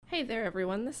Hey there,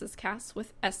 everyone. This is Cass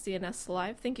with SCNS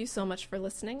Live. Thank you so much for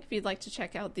listening. If you'd like to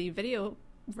check out the video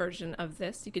version of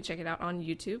this, you can check it out on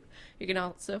YouTube. You can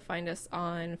also find us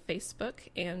on Facebook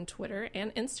and Twitter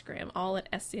and Instagram, all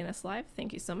at SCNS Live.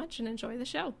 Thank you so much and enjoy the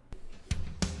show.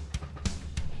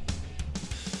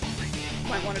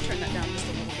 Might want to turn that down just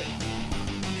a little bit.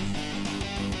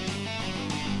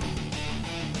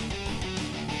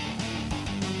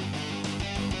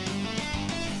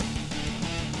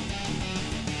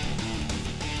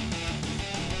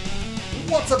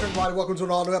 What's up, everybody? Welcome to an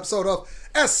all-new episode of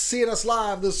SCNS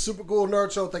Live, the Super Cool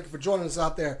Nerd Show. Thank you for joining us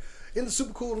out there in the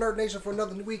Super Cool Nerd Nation for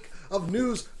another week of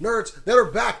news nerds that are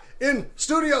back in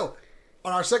studio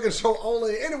on our second show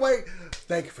only. Anyway,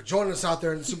 thank you for joining us out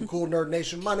there in the Super Cool Nerd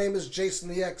Nation. My name is Jason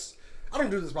the X. I don't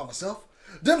do this by myself.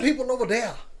 Them people over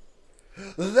there.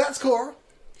 That's Cora.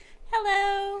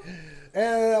 Hello.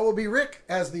 And that will be Rick,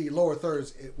 as the lower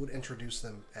thirds it would introduce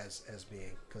them as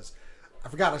being, because I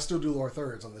forgot I still do lower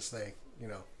thirds on this thing. You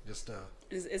know, just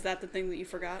Is that the thing that you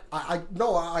forgot? I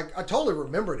totally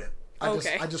remembered it.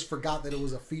 Okay. I just forgot that it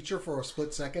was a feature for a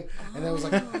split second, and I was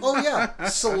like, oh yeah,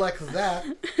 select that.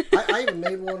 I even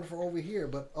made one for over here,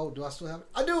 but do I still have it?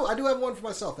 I do have one for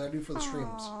myself that I do for the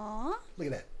streams. Aww. Look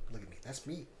at that. Look at me. That's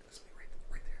me. That's me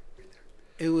right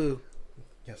there. Ooh.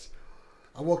 Yes.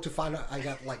 I woke to find out I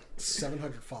got like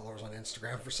 700 followers on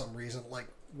Instagram for some reason. Like,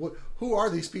 who are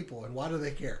these people and why do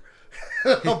they care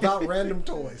about random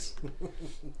toys?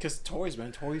 Because toys,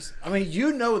 man. Toys. I mean,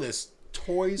 you know this.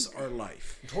 Toys are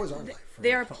life. Toys are life.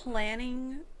 They are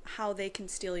planning how they can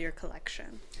steal your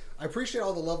collection. I appreciate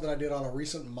all the love that I did on a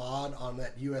recent mod on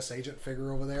that U.S. Agent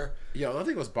figure over there. Yo, that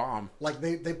thing was bomb. Like,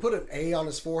 they put an A on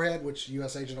his forehead, which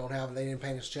U.S. Agent don't have, and they didn't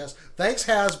paint his chest. Thanks,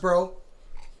 Hasbro.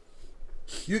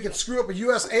 You can screw up a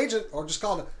U.S. Agent, or just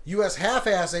call it a U.S.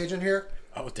 half-ass agent here.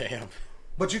 Oh, damn.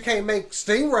 But you can't make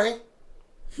Stingray.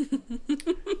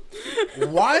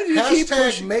 Why do you keep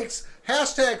pushing?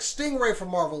 Hashtag Stingray for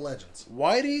Marvel Legends.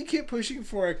 Why do you keep pushing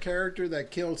for a character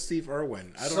that killed Steve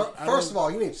Irwin? First of all,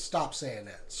 you need to stop saying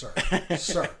that, sir.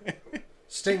 Sir.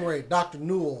 Stingray, Dr.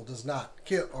 Newell does not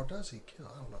kill, or does he kill?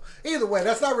 I don't know. Either way,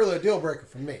 that's not really a deal breaker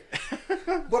for me.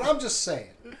 But I'm just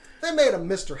saying, they made a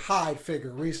Mr. Hyde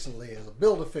figure recently as a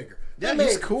Build-A-Figure. Yeah, They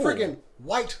he's made cool. Friggin'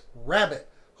 White Rabbit.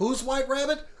 Who's White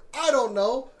Rabbit? I don't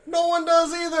know. No one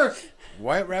does either.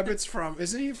 White Rabbit's from...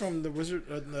 Isn't he from the Wizard...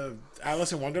 the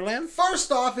Alice in Wonderland? First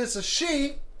off, it's a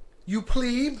she, you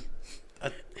plebe.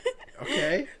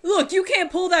 Okay. Look, you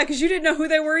can't pull that because you didn't know who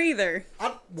they were either.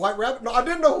 White Rabbit? No, I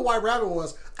didn't know who White Rabbit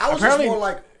was. I was Apparently- just more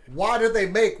like, why did they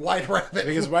make White Rabbit?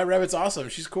 Because White Rabbit's awesome.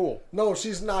 She's cool. No,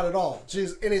 she's not at all.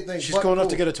 She's anything She's but cool enough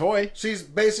to get a toy. She's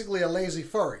basically a lazy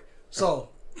furry. So,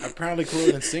 Apparently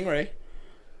cooler than Stingray.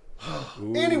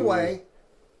 anyway,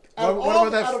 What out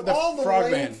about of that all the frog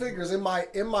lame man? figures in my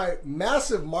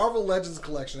massive Marvel Legends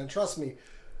collection, and trust me,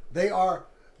 they are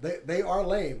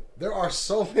lame. There are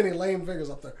so many lame figures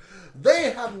up there.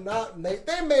 They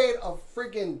made a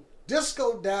freaking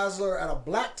Disco Dazzler and a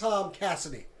Black Tom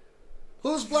Cassidy.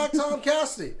 Who's Black Tom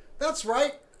Cassidy? That's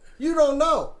right. You don't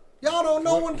know. Y'all don't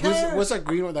know. One cares. What's that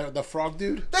green one? The frog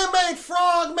dude? They made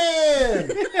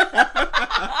Frogman.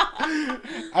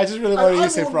 I just really wanted you to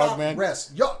say will frog not man.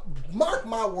 Rest. Mark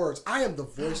my words. I am the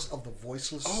voice of the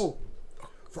voiceless. Oh.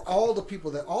 For all the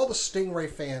people all the Stingray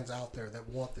fans out there that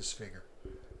want this figure,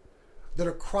 that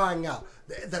are crying out,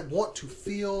 that want to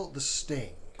feel the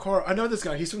sting. Cora, I know this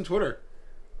guy. He's from Twitter.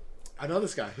 I know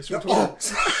this guy. He's from Twitter.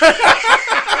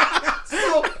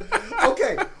 So,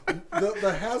 okay,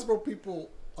 the Hasbro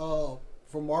people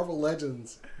from Marvel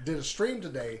Legends did a stream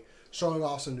today showing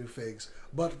off some new figs,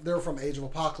 but they're from Age of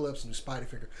Apocalypse, new Spidey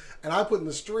figure. And I put in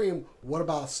the stream, what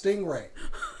about Stingray?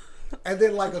 And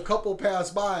then like a couple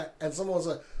passed by and someone was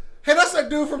like, hey, that's that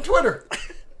dude from Twitter.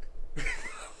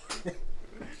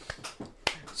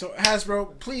 So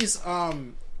Hasbro, please,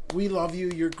 we love you.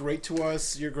 You're great to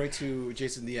us. You're great to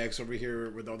Jason the X over here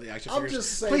with all the action figures.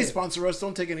 just saying. Please sponsor us.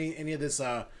 Don't take any of this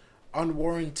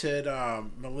unwarranted,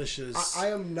 malicious. I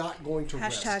am not going to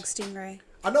Hashtag rest. Stingray.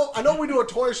 I know we do a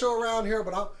toy show around here,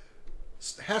 but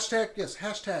hashtag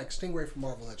Stingray from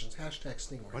Marvel Legends. Hashtag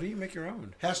Stingray. Why do you make your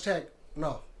own? Hashtag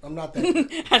no, I'm not that good.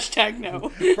 Hashtag no.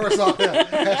 First off,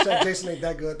 hashtag Jason ain't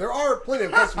that good. There are plenty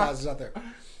of customizers out there.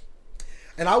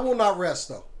 And I will not rest,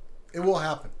 though. It will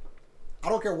happen. I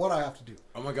don't care what I have to do.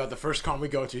 Oh my God! The first con we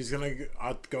go to, he's gonna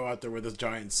go out there with a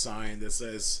giant sign that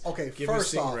says, Okay, Give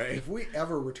first me off, Stingray." if we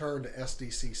ever return to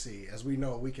SDCC, as we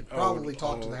know, we can probably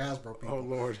talk to the Hasbro people. Oh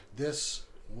Lord! This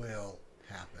will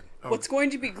happen. What's going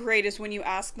to be great is when you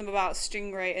ask them about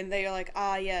Stingray and they are like,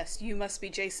 ah, yes, you must be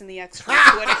Jason the X from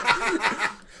Twitter.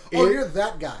 Oh, you're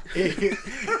that guy.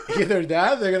 Either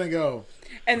that, they're gonna go.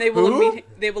 And they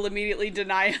will immediately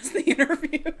deny us the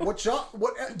interview.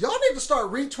 Y'all need to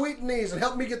start retweeting these and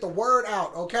help me get the word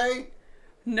out, okay?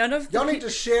 None of y'all need to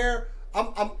share.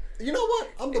 You know what?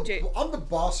 I'm the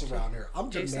boss around here. I'm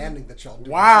demanding that y'all do.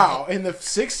 Wow! In the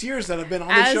 6 years that I've been on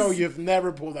the show, you've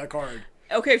never pulled that card.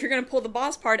 Okay, if you're gonna pull the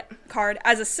boss card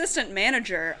as assistant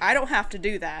manager, I don't have to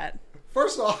do that.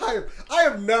 First of all, I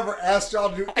have never asked y'all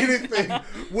to do anything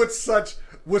with such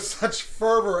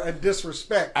fervor and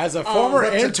disrespect. As a former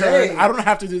intern, today, I don't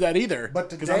have to do that either. But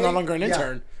today, because I'm no longer an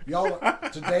intern. Y'all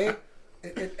today.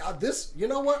 This, you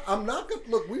know what? I'm not gonna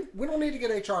look. We don't need to get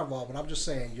HR involved, but I'm just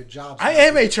saying your jobs. I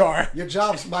am HR. Your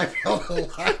jobs might be on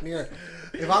the line here.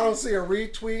 If I don't see a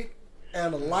retweet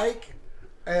and a like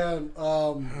and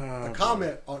a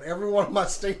comment on every one of my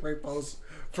Stingray posts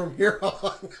from here on.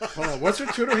 Hold on, what's your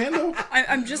Twitter handle?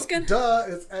 I'm just gonna.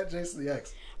 It's at Jason the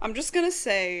X. I'm just gonna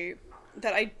say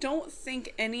that I don't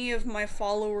think any of my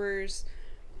followers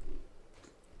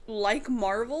like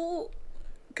Marvel.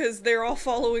 Because they're all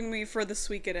following me for the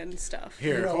Suikoden stuff.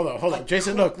 Here, hold on.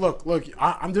 Jason, look.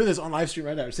 I'm doing this on live stream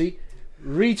right now. See?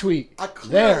 Retweet.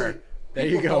 There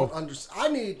you go. I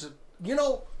need to,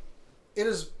 it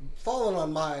has fallen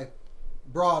on my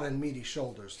broad and meaty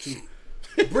shoulders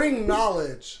to bring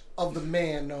knowledge of the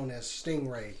man known as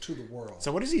Stingray to the world.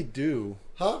 So what does he do?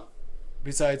 Huh?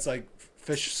 Besides, like,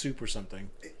 fish soup or something.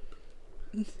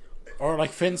 Or,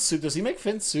 like, fin soup. Does he make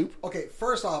fin soup? Okay,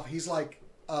 first off, he's like...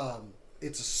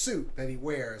 it's a suit that he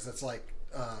wears that's like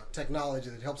technology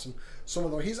that helps him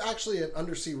swim. He's actually an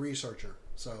undersea researcher,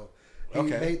 so he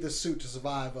made this suit to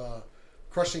survive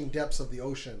crushing depths of the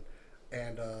ocean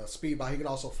and speed by. He can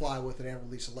also fly with it and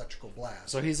release electrical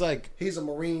blasts. So he's a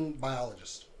marine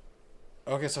biologist.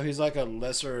 Okay, so he's like a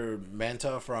lesser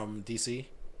Manta from DC.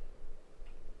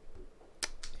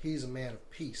 He's a man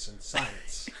of peace and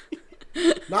science.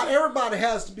 Not everybody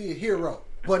has to be a hero,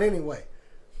 but anyway.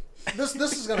 This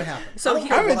is gonna happen. So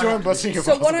I'm enjoying busting your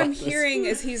balls. So what I'm hearing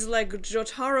is he's like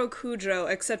Jotaro Kujo,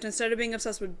 except instead of being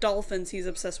obsessed with dolphins, he's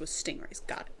obsessed with stingrays.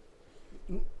 Got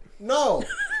it. No.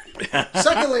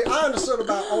 Secondly, I understood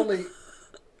about only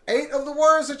 8 of the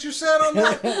words that you said on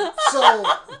that. So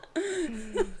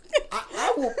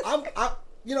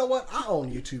you know what? I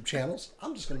own YouTube channels.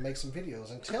 I'm just going to make some videos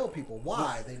and tell people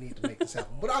why they need to make this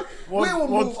happen. But we will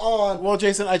move on. Well,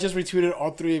 Jason, I just retweeted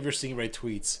all 3 of your Stingray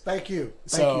tweets. Thank you.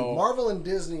 Thank you. Marvel and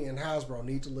Disney and Hasbro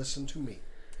need to listen to me.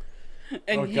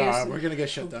 And God, we're going to get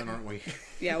shut down, aren't we?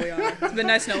 Yeah, we are. It's been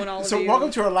nice knowing all of you. So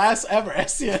welcome to our last ever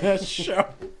SCNS show.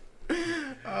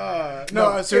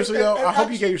 No, seriously though, I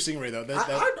hope you get your Stingray though.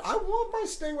 I want my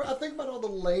Stingray. I think about all the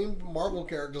lame Marvel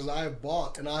characters I have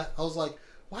bought, and I was like,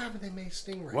 why haven't they made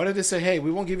Stingray? Why did they say, hey, we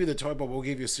won't give you the toy, but we'll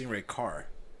give you a Stingray car?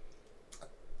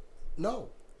 No.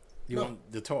 You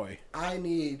want the toy?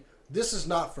 This is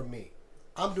not for me.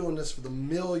 I'm doing this for the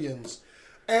millions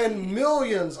and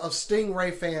millions of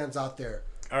Stingray fans out there.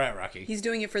 All right, Rocky. He's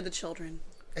doing it for the children.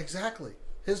 Exactly.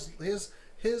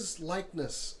 His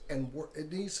likeness and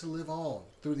it needs to live on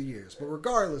through the years. But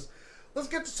regardless, let's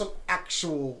get to some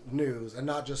actual news and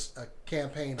not just a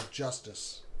campaign of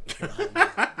justice.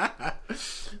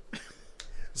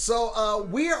 So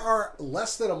we are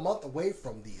less than a month away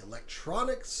from the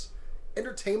Electronics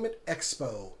Entertainment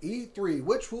Expo E3,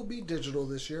 which will be digital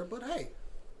this year, but hey,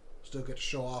 still get to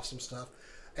show off some stuff.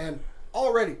 And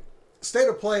already, state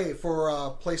of play for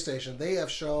PlayStation, they have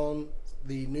shown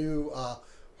the new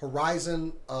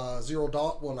Horizon Zero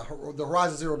Dawn, the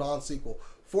Horizon Zero Dawn sequel,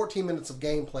 14 minutes of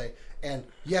gameplay, and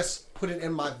yes, put it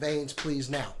in my veins, please,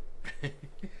 now.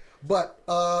 But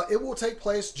it will take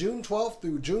place June 12th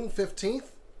through June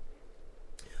 15th.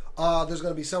 There's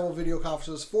going to be several video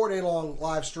conferences, 4-day-long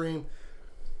live stream.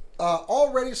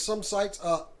 Already some sites,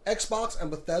 Xbox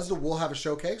and Bethesda will have a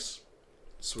showcase.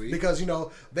 Sweet. Because,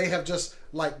 they have just,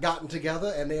 gotten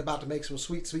together and they're about to make some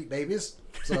sweet, sweet babies.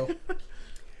 So,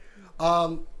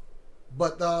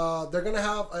 but they're going to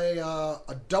have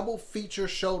a double feature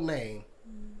show name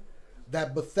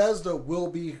that Bethesda will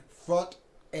be front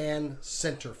and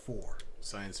center for.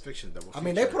 Science fiction double feature. I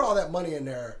mean, they put all that money in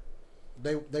there.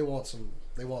 They want some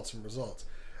results.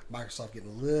 Microsoft getting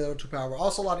a little too powerful.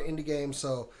 Also a lot of indie games,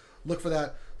 so look for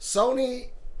that. Sony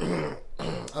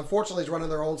unfortunately is running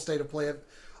their own state of play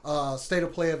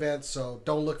events, so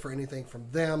don't look for anything from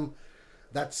them.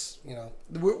 That's,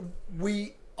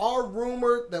 we are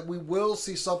rumored that we will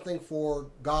see something for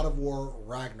God of War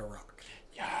Ragnarok.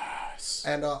 Yes.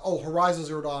 And Horizon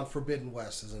Zero Dawn Forbidden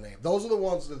West is the name. Those are the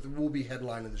ones that will be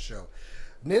headlining the show.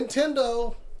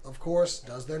 Nintendo, of course,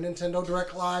 does their Nintendo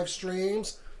Direct live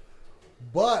streams,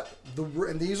 but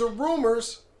and these are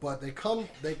rumors, but they come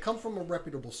from a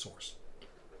reputable source.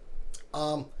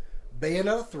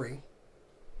 Bayonetta 3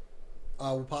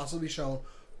 will possibly be shown.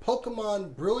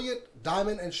 Pokemon Brilliant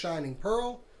Diamond and Shining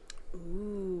Pearl.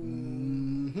 Ooh.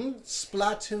 Mm-hmm.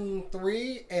 Splatoon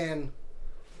 3 and...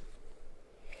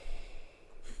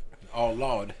 Oh,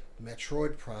 Lord.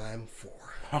 Metroid Prime 4.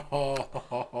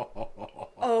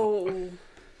 Oh.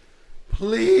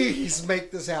 Please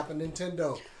make this happen,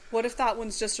 Nintendo. What if that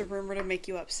one's just a rumor to make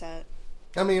you upset?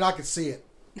 I mean, I could see it.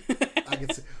 I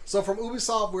could see. So from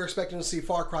Ubisoft, we're expecting to see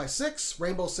Far Cry 6,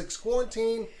 Rainbow Six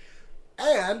Quarantine,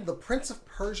 and the Prince of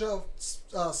Persia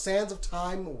Sands of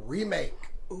Time remake.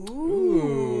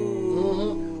 Ooh.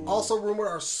 Mm-hmm. Also rumored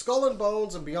are Skull and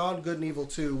Bones and Beyond Good and Evil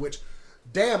 2, which,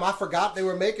 damn, I forgot they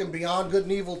were making Beyond Good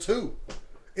and Evil 2.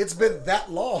 It's been that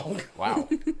long. Wow.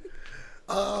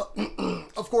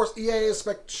 Of course, EA is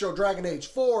expected to show Dragon Age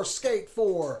 4, Skate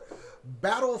 4,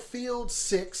 Battlefield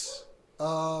 6,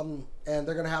 and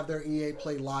they're going to have their EA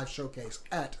Play Live showcase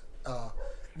at,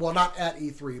 well, not at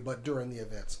E3, but during the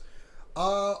events.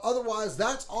 Otherwise,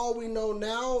 that's all we know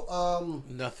now.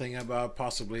 Nothing about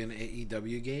possibly an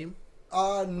AEW game?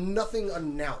 Nothing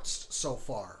announced so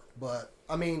far, but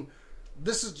I mean,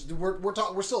 this is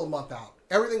we're still a month out.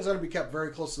 Everything's going to be kept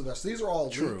very close to the vest. These are all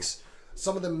leaks.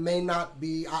 Some of them may not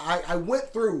be. I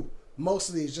went through most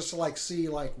of these just to like see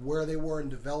like where they were in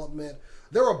development.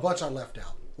 There were a bunch I left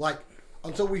out. Like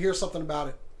until we hear something about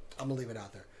it, I'm gonna leave it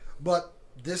out there. But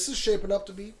this is shaping up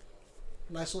to be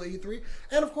a nice little E3,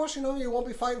 and of course, you know, you won't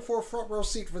be fighting for a front row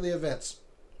seat for the events.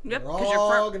 Yep, we're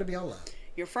all going to be online.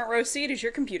 Your front row seat is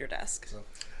your computer desk. So,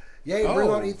 yay, bring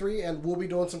on E3, and we'll be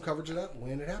doing some coverage of that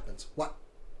when it happens. What?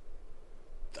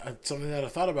 Something that I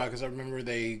thought about, because I remember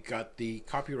they got the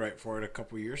copyright for it a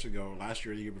couple years ago, last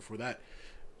year, the year before that.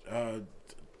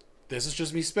 This is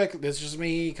just me This is just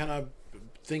me kind of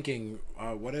thinking.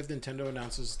 What if Nintendo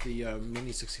announces the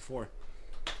Mini 64?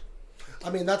 I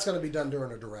mean, that's going to be done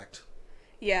during a direct.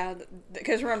 Yeah,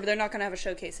 because remember, they're not going to have a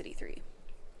showcase at E3.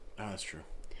 Oh, that's true.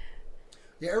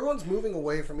 Yeah, everyone's moving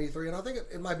away from E3, and I think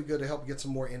it might be good to help get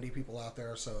some more indie people out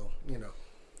there. So, you know,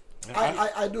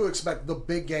 I do expect the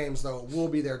big games though will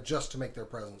be there just to make their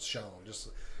presence shown. Just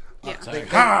they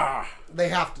got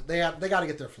to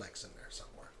get their flex in there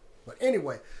somewhere. But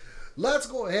anyway, let's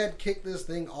go ahead and kick this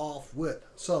thing off with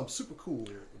some super cool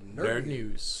nerd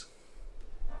news.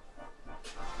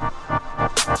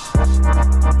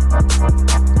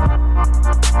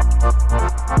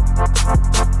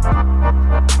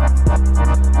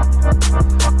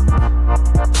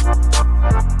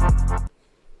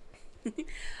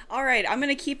 All right, I'm going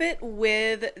to keep it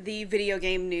with the video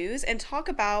game news and talk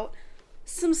about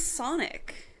some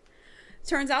Sonic.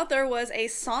 Turns out there was a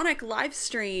Sonic live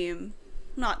stream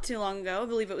not too long ago. I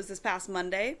believe it was this past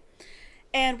Monday.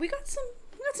 And we got some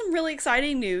really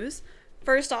exciting news.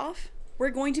 First off, we're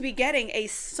going to be getting a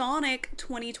Sonic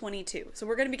 2022. So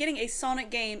we're going to be getting a Sonic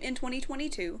game in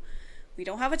 2022. We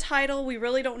don't have a title. We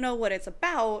really don't know what it's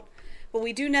about. But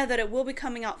we do know that it will be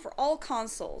coming out for all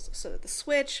consoles. So the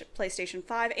Switch, PlayStation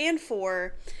 5 and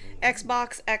 4,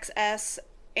 Xbox XS,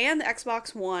 and the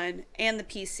Xbox One, and the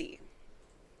PC.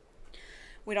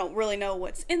 We don't really know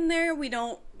what's in there. We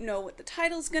don't know what the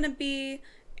title's going to be.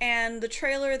 And the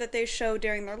trailer that they showed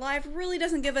during their live really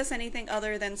doesn't give us anything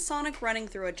other than Sonic running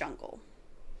through a jungle.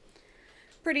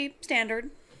 Pretty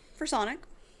standard for Sonic.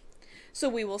 So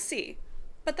we will see.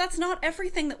 But that's not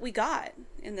everything that we got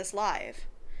in this live.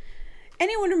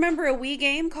 Anyone remember a Wii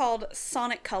game called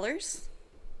Sonic Colors?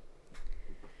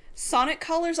 Sonic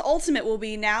Colors Ultimate will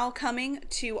be now coming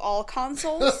to all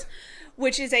consoles,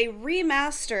 which is a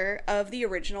remaster of the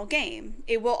original game.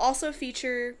 It will also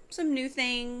feature some new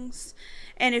things,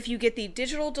 and if you get the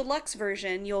digital deluxe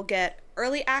version, you'll get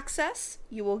early access,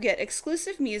 you will get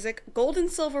exclusive music, gold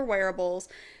and silver wearables,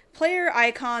 player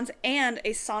icons, and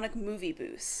a Sonic movie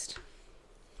boost.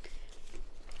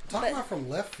 Talk about from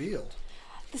left field.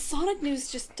 The Sonic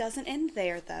news just doesn't end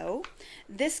there, though.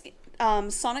 This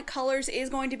Sonic Colors is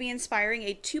going to be inspiring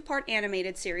a 2-part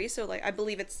animated series. So, like,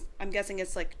 I'm guessing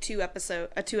it's like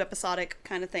a 2 episodic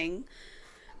kind of thing,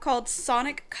 called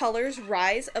Sonic Colors: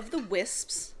 Rise of the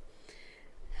Wisps.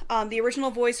 The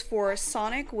original voice for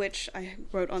Sonic, which I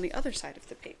wrote on the other side of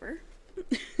the paper,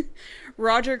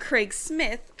 Roger Craig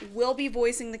Smith, will be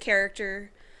voicing the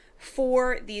character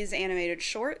for these animated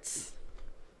shorts.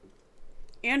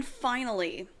 And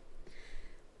finally,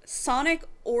 Sonic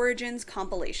Origins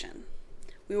compilation.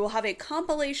 We will have a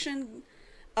compilation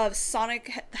of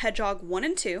Sonic the Hedgehog 1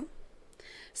 and 2,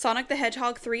 Sonic the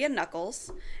Hedgehog 3 and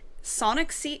Knuckles,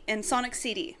 Sonic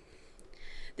CD.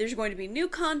 There's going to be new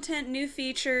content, new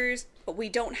features, but we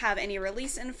don't have any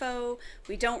release info.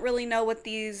 We don't really know what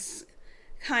these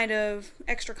kind of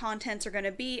extra contents are going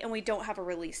to be, and we don't have a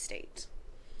release date.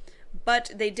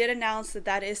 But they did announce that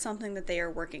that is something that they are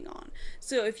working on.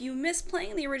 So if you miss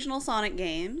playing the original Sonic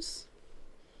games,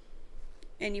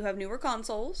 and you have newer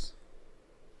consoles,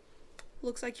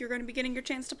 looks like you're going to be getting your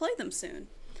chance to play them soon.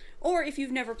 Or if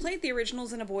you've never played the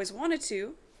originals and have always wanted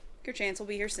to, your chance will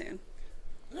be here soon.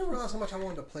 I didn't realize how much I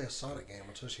wanted to play a Sonic game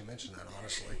until she mentioned that,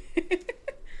 honestly.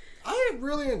 I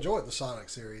really enjoyed the Sonic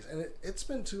series, and it's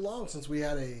been too long since we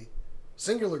had a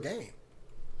singular game.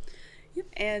 Yep,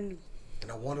 and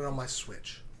I want it on my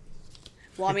Switch.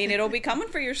 well, I mean, it'll be coming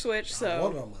for your Switch, so... I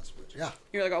want it on my Switch, yeah.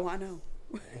 You're like, oh, I know.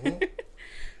 Mm-hmm.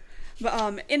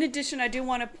 But in addition, I do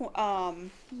want to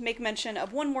make mention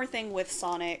of one more thing with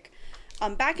Sonic.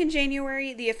 Back in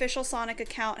January, the official Sonic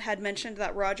account had mentioned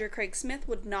that Roger Craig Smith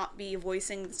would not be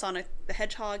voicing Sonic the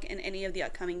Hedgehog in any of the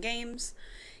upcoming games.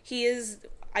 He is...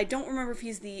 I don't remember if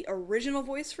he's the original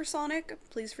voice for Sonic.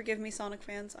 Please forgive me, Sonic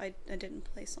fans. I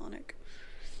didn't play Sonic.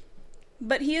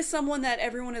 But he is someone that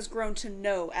everyone has grown to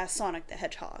know as Sonic the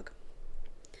Hedgehog.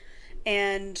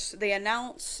 And he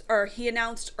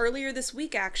announced earlier this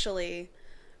week, actually,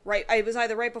 it was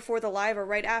either right before the live or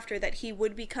right after, that he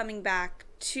would be coming back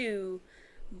to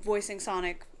voicing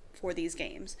Sonic for these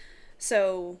games.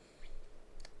 So,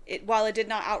 while it did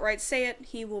not outright say it,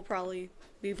 he will probably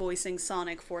be voicing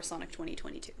Sonic for Sonic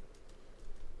 2022.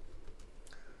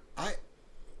 I'm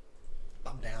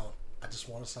down. I just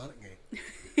want a Sonic game.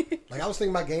 Like, I was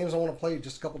thinking about games I want to play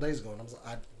just a couple days ago, and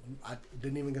I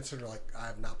didn't even consider, like, I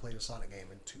have not played a Sonic game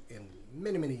in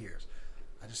many, many years.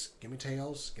 I just, give me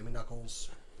Tails, give me Knuckles,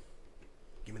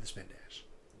 give me the Spin Dash.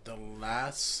 The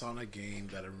last Sonic game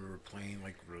that I remember playing,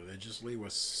 like, religiously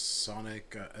was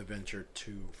Sonic Adventure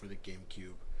 2 for the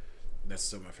GameCube. That's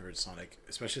still my favorite Sonic,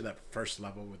 especially that first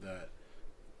level with that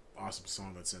awesome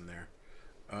song that's in there.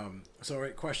 So,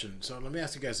 right, question. So, let me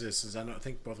ask you guys this, since I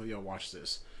think both of y'all watched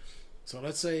this. So,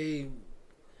 let's say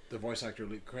the voice actor,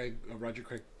 Roger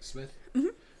Craig Smith,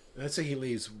 let's say he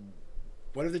leaves.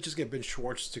 What if they just get Ben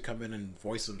Schwartz to come in and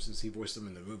voice him, since he voiced him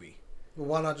in the movie? Well,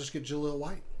 why not just get Jaleel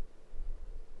White?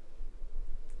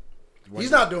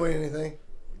 He's not doing anything.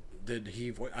 Did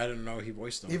he I don't know, he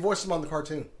voiced him. He voiced him on the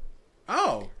cartoon.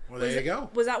 Oh, well, there you go.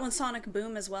 Was that when Sonic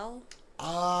Boom as well?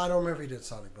 I don't remember if he did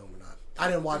Sonic Boom or not. I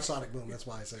didn't watch Sonic Boom, that's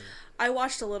why I say that. I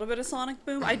watched a little bit of Sonic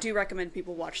Boom. I do recommend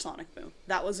people watch Sonic Boom.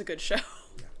 That was a good show.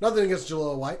 Yeah. Nothing against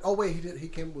Jaleel White. Oh wait, he did. He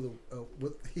came with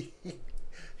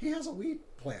he has a weed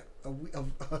plant.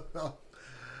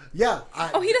 Yeah.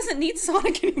 He doesn't need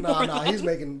Sonic anymore. No, he's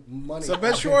making money. So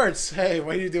Ben Schwartz, hey,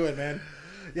 what are you doing, man?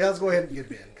 Yeah, let's go ahead and get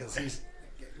Ben, because he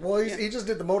just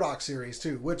did the MODOK series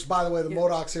too. Which, by the way, the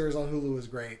MODOK series on Hulu is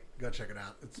great. Go check it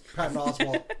out. It's Patton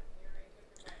Oswalt.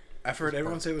 I've heard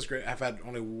everyone say it was great. I've had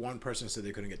only one person say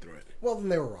they couldn't get through it. Well, then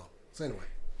they were wrong. So anyway,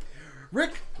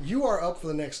 Rick, you are up for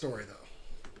the next story, though.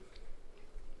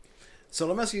 So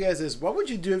let me ask you guys this. What would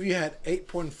you do if you had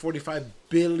 $8.45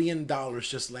 billion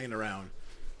just laying around?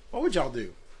 What would y'all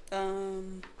do?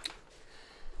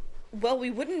 Well, we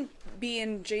wouldn't be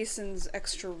in Jason's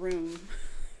extra room.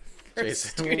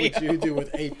 Jason, what would you do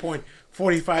with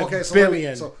 $8.45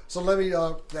 billion? So let me,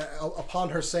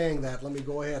 upon her saying that, let me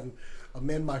go ahead and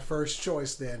amend my first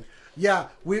choice then. Yeah,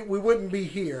 we wouldn't be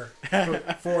here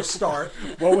for a start.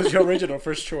 What was your original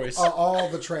first choice? All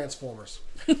the Transformers.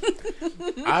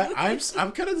 I'm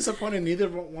kind of disappointed neither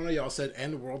one of y'all said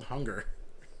end world hunger.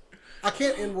 I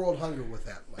can't end world hunger with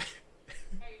that much.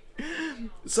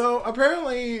 So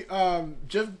apparently,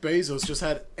 Jeff Bezos just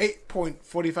had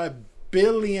 $8.45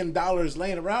 billion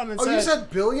laying around and said... you said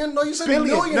billion? No, you said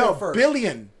billion. million at first.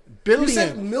 Billion. You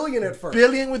said million at first.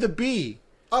 Billion with a B.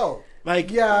 Oh.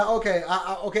 Like... Yeah, okay.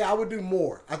 I would do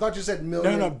more. I thought you said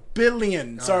million. No,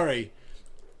 billion. Sorry.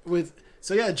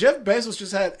 So yeah, Jeff Bezos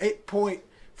just had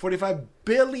 $8.45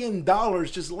 billion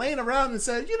just laying around and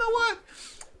said, you know what?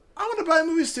 I want to buy a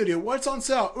movie studio. What's on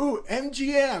sale? Ooh,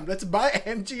 MGM. Let's buy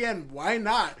MGM. Why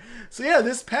not? So yeah,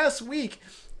 this past week,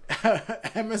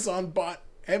 Amazon bought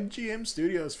MGM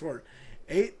Studios for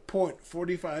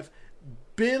 $8.45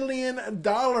 billion,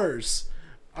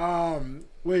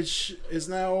 which is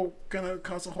now going to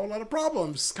cause a whole lot of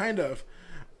problems, kind of.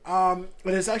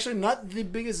 But it's actually not the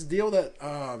biggest deal that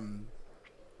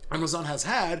Amazon has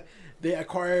had. They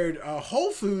acquired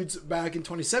Whole Foods back in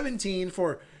 2017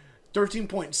 for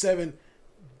 $13.7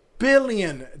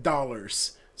 billion.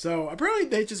 So apparently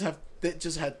they just had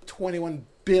 $21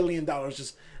 billion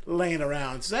just laying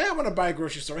around. So hey, I want to buy a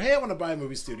grocery store. Hey, I want to buy a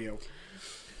movie studio.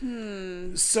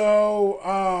 So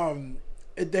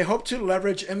They hope to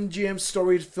leverage MGM's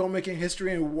storied filmmaking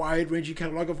history and wide-ranging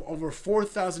catalog of over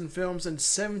 4,000 films and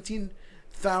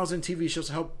 17,000 TV shows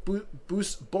to help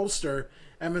bolster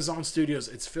Amazon Studios,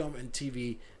 its film and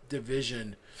TV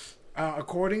division.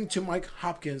 According to Mike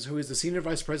Hopkins, who is the Senior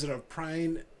Vice President of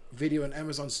Prime Video and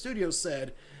Amazon Studios,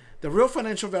 said, the real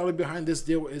financial value behind this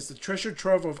deal is the treasure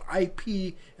trove of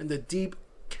IP and the deep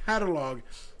catalog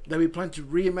that we plan to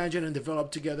reimagine and develop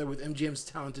together with MGM's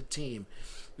talented team.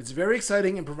 It's very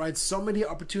exciting and provides so many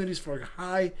opportunities for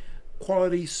high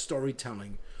quality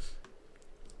storytelling.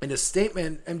 In a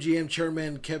statement, MGM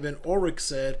chairman Kevin Ulrich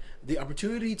said, the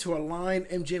opportunity to align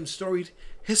MGM's storied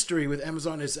history with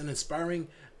Amazon is an inspiring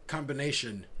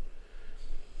combination.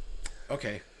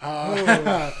 Okay.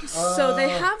 So they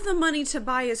have the money to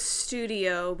buy a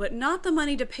studio, but not the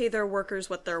money to pay their workers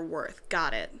what they're worth.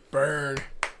 Got it. Burn.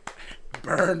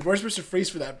 Where's Mr. Freeze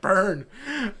for that? Burn.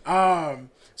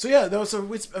 So yeah, though.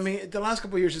 So it's, I mean, the last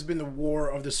couple of years has been the war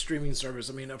of the streaming service.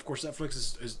 I mean, of course,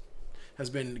 Netflix has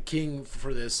been king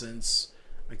for this since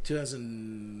like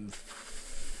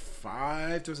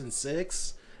 2005,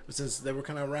 2006, since they were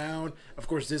kind of around. Of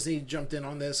course, Disney jumped in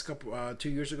on this 2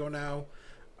 years ago now.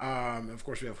 Of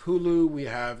course, we have Hulu, we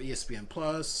have ESPN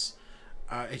Plus,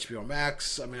 HBO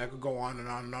Max. I mean, I could go on and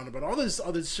on and on about all this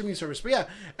other streaming service. But yeah,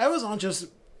 Amazon just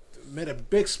made a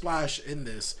big splash in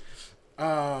this.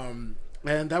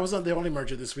 And that was not the only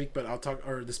merger this week, but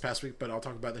this past week, but I'll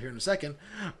talk about that here in a second.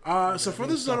 So for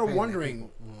those that are wondering,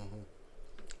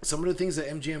 some of the things that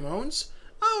MGM owns,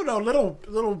 oh no,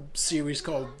 little series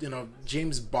called,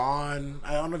 James Bond.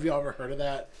 I don't know if you all ever heard of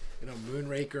that.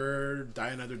 Moonraker, Die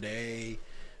Another Day.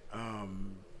 I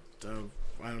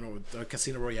don't know, the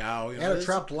Casino Royale. And a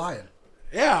Trapped Lion.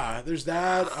 Yeah, there's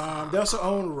that. They also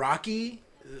own Rocky.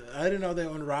 I didn't know they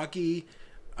own Rocky.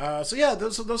 So yeah,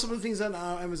 those are some of the things that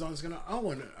Amazon's going to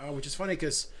own, which is funny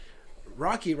because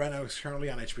Rocky right now is currently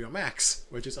on HBO Max,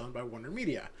 which is owned by Warner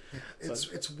Media.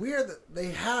 It's weird that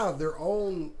they have their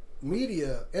own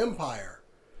media empire,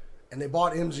 and they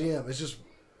bought MGM. It's just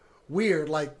weird.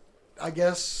 Like, I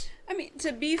guess. I mean,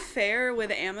 to be fair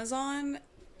with Amazon,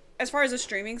 as far as a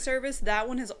streaming service, that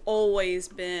one has always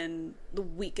been the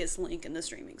weakest link in the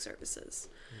streaming services.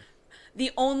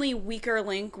 The only weaker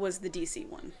link was the DC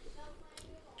one.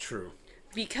 True.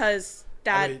 Because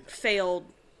that failed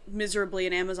miserably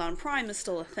and Amazon Prime is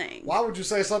still a thing. Why would you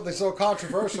say something so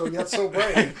controversial yet so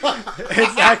brave?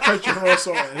 It's not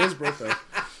controversial. It is brave though.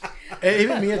 And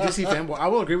even me, a DC fanboy, I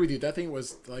will agree with you. That thing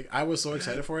was like, I was so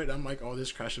excited for it. I'm like, oh,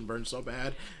 this crash and burn so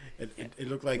bad. It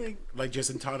looked like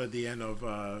Jason Todd at the end of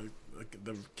the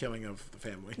killing of the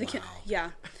family. Wow.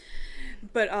 Yeah,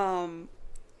 but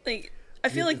I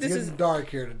feel like this is dark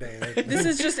here today. This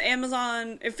is just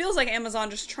Amazon. It feels like Amazon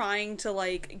just trying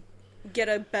to get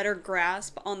a better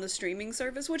grasp on the streaming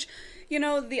service. Which,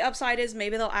 the upside is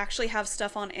maybe they'll actually have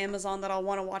stuff on Amazon that I'll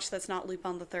want to watch. That's not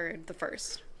Lupin the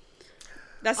First.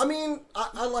 I mean,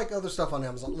 I like other stuff on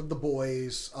Amazon, like The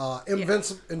Boys,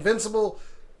 Invincible.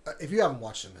 If you haven't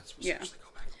watched Invincible, seriously, go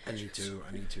back. I need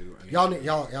to.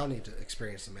 Y'all need to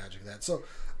experience the magic of that. So,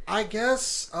 I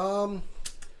guess Amazon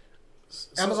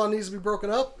needs to be broken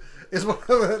up. Is what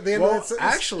the end of that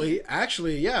sentence?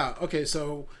 Actually, yeah. Okay,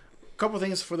 so a couple of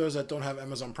things for those that don't have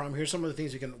Amazon Prime. Here's some of the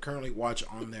things you can currently watch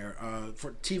on there.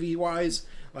 For TV wise,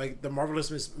 like The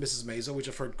Marvelous Mrs. Maisel, which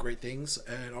I've heard great things,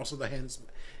 and also The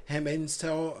Handmaid's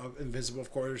Tale of Invincible,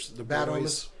 of course. The Bad Boys.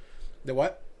 Omens. The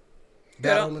what?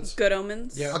 Good Omens. Good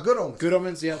Omens. Yeah, Good Omens. Good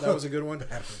Omens. Yeah, that was a good one.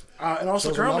 And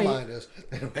also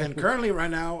currently, right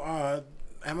now,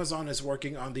 Amazon is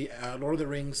working on the Lord of the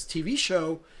Rings TV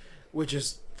show, which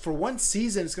is for one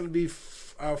season. It's going to be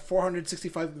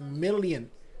 $465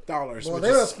 million. Well, they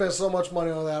don't spend so much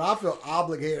money on that. I feel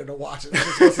obligated to watch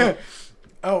it.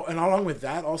 Oh, and along with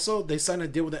that, also they signed a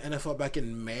deal with the NFL back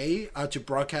in May to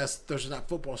broadcast Thursday Night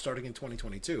Football starting in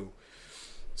 2022.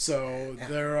 So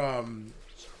they're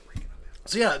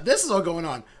So yeah, this is all going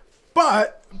on,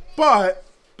 but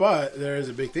there is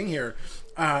a big thing here.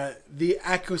 The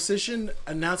acquisition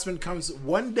announcement comes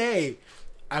one day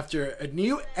after a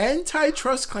new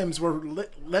antitrust claims were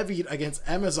levied against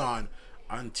Amazon.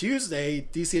 On Tuesday,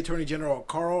 DC Attorney General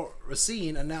Carl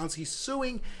Racine announced he's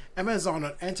suing Amazon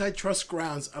on antitrust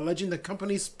grounds, alleging the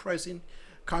company's pricing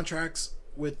contracts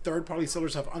with third-party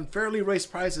sellers have unfairly raised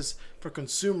prices for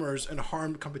consumers and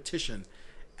harmed competition.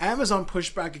 Amazon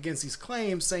pushed back against these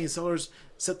claims, saying sellers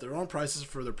set their own prices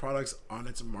for their products on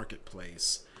its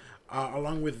marketplace.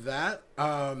 Along with that,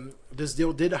 this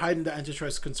deal did heighten the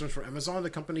antitrust concerns for Amazon. The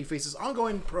company faces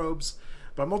ongoing probes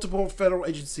by multiple federal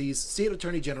agencies, state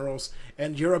attorney generals,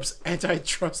 and Europe's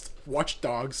antitrust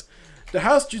watchdogs The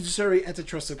House Judiciary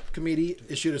Antitrust Committee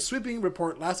issued a sweeping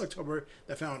report last October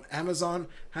that found Amazon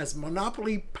has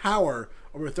monopoly power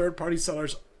over third-party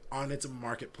sellers on its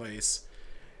marketplace.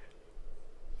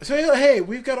 So, hey,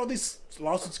 we've got all these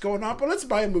lawsuits going on, but let's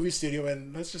buy a movie studio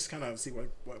and let's just kind of see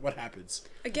what happens.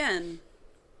 Again,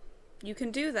 you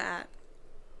can do that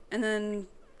and then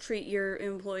treat your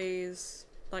employees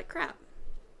like crap.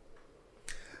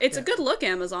 It's a good look,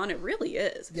 Amazon. It really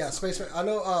is. Yeah, Spaceman. I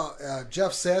know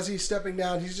Jeff says he's stepping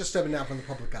down. He's just stepping down from the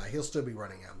public eye. He'll still be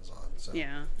running Amazon. So.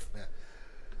 Yeah.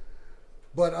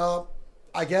 But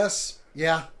I guess,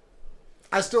 yeah.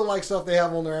 I still like stuff they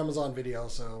have on their Amazon video.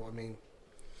 So, I mean,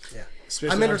 yeah.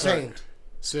 Spaceman, I'm entertained.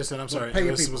 Spaceman, I'm sorry.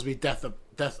 It was supposed to be death of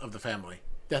the family.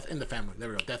 Death in the family. There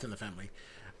we go. Death in the family.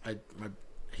 I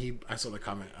saw the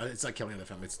comment. It's not killing the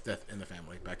family. It's death in the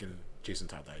family. Back in Jason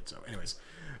Todd died. So, anyways.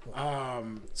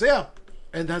 So yeah,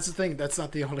 and that's the thing. That's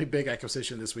not the only big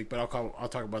acquisition this week, but I'll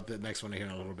talk about the next one here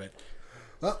in a little bit.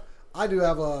 Well, I do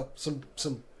have some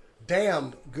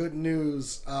damn good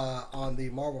news on the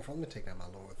Marvel front. Let me take down my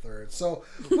lower third. So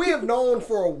we have known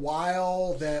for a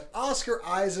while that Oscar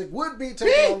Isaac would be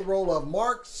taking on the role of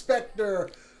Mark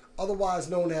Spector, otherwise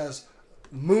known as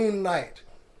Moon Knight.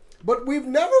 But we've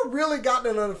never really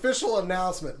gotten an official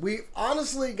announcement. We've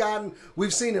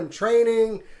seen him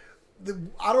training.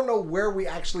 I don't know where we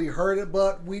actually heard it,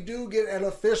 but we do get an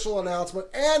official announcement,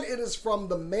 and it is from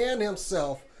the man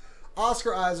himself,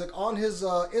 Oscar Isaac, on his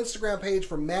Instagram page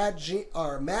for Mad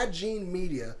Gene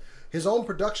Media, his own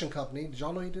production company. Did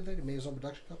y'all know he did that? He made his own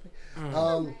production company.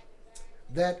 Mm-hmm.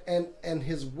 That and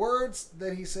his words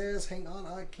that he says, hang on,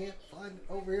 I can't find it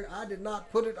over here. I did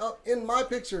not put it up in my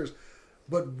pictures,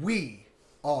 but we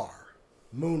are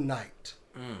Moon Knight.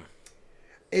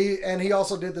 And he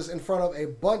also did this in front of a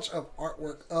bunch of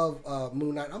artwork of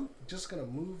Moon Knight. I'm just going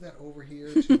to move that over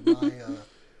here to my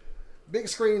big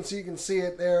screen so you can see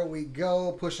it. There we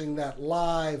go, pushing that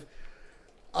live.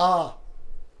 I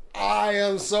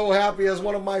am so happy as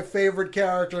one of my favorite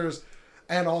characters.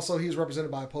 And also he's represented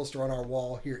by a poster on our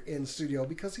wall here in studio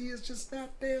because he is just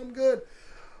that damn good.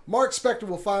 Mark Spector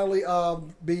will finally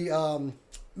be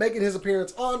making his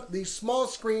appearance on the small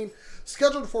screen,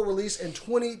 scheduled for release in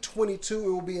 2022. It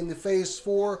will be in the Phase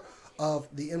 4 of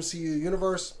the MCU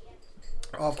universe.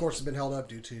 Of course, it's been held up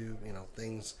due to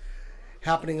things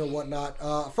happening and whatnot.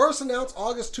 First announced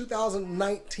August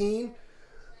 2019.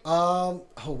 Oh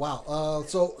wow!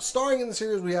 So starring in the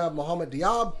series we have Mohamed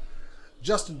Diab,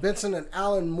 Justin Benson, and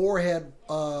Alan Moorhead.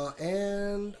 Who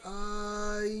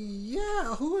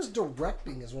is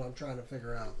directing is what I'm trying to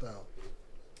figure out though.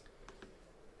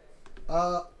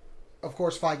 Of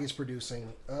course, Feige's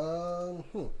producing.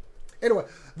 Anyway,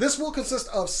 this will consist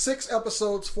of 6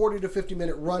 episodes, 40 to 50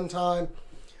 minute runtime.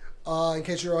 In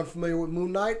case you're unfamiliar with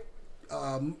Moon Knight,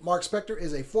 Mark Spector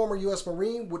is a former U.S.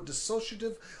 Marine with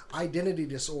dissociative identity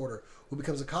disorder who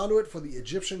becomes a conduit for the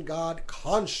Egyptian god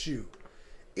Khonshu.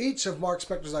 Each of Mark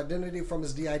Spector's identity from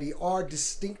his DID are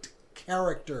distinct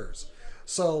characters.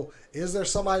 So, is there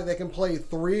somebody that can play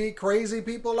 3 crazy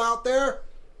people out there?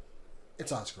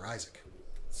 It's Oscar Isaac.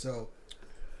 So,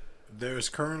 there's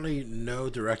currently no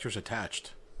directors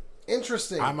attached.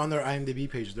 Interesting. I'm on their IMDb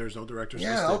page. There's no directors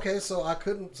listed. Yeah, okay. So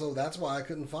that's why I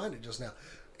couldn't find it just now.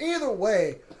 Either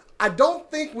way, I don't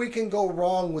think we can go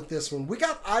wrong with this one. We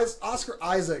got Oscar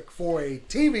Isaac for a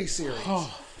TV series.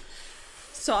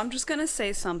 So I'm just going to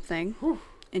say something,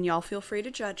 and y'all feel free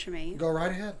to judge me. Go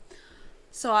right ahead.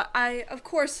 So I of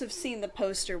course, have seen the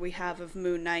poster we have of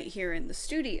Moon Knight here in the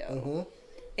studio. Mm-hmm.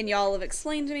 And y'all have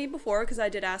explained to me before, because I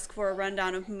did ask for a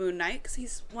rundown of Moon Knight, because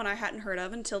he's one I hadn't heard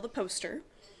of until the poster.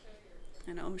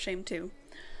 I know, I'm ashamed too.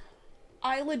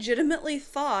 I legitimately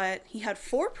thought he had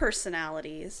 4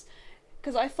 personalities,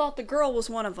 because I thought the girl was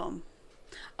one of them.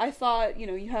 I thought,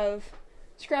 you have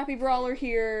Scrappy Brawler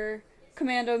here,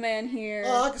 Commando Man here.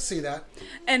 Oh, I can see that.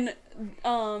 And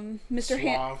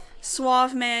Mr.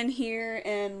 Suave Man here,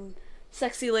 and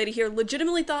Sexy Lady here.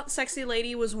 Legitimately thought Sexy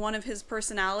Lady was one of his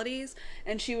personalities,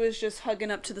 and she was just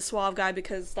hugging up to the Suave guy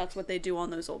because that's what they do on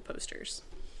those old posters.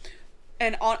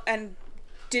 And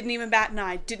didn't even bat an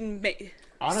eye. Seemed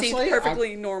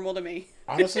perfectly normal to me.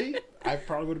 Honestly, I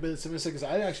probably would have been the same mistake because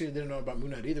I actually didn't know about Moon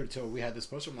Knight either until we had this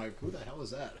poster. I'm like, who the hell is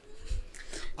that?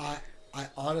 I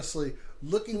honestly,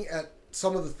 looking at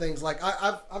some of the things, like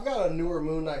I've got a newer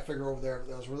Moon Knight figure over there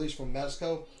that was released from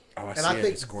Mezco. Oh, I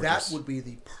think that would be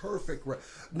the perfect...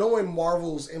 Knowing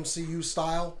Marvel's MCU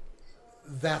style,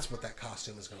 that's what that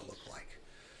costume is going to look like.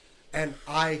 And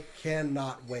I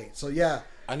cannot wait. So, yeah.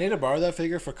 I need to borrow that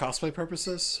figure for cosplay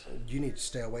purposes. You need to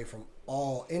stay away from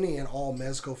any and all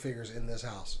Mezco figures in this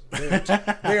house.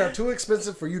 They are too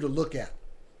expensive for you to look at.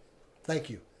 Thank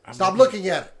you. Stop looking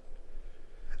at it.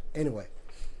 Anyway.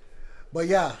 But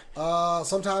yeah,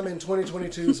 sometime in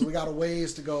 2022, so we got a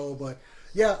ways to go. But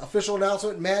yeah, official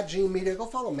announcement, Mad Gene Media. Go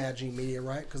follow Mad Gene Media,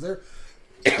 right? Because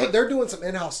they're doing some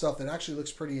in-house stuff that actually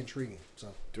looks pretty intriguing.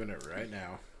 So Doing it right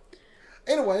now.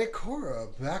 anyway, Cora,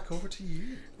 back over to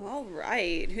you. All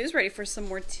right. Who's ready for some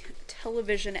more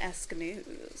television-esque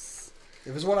news?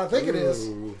 If it's what I think it is.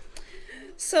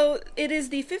 So, it is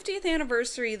the 50th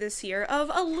anniversary this year of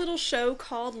a little show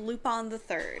called Lupin the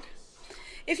Third.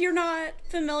 If you're not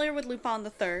familiar with Lupin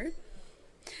the Third,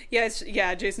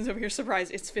 Jason's over here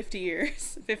surprised. It's 50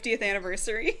 years. 50th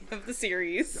anniversary of the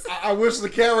series. I wish the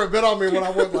camera had been on me when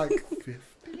I went like 50.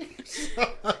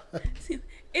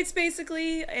 It's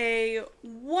basically a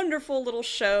wonderful little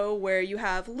show where you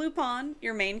have Lupin,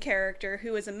 your main character,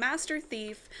 who is a master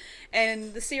thief,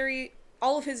 and the series,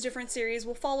 all of his different series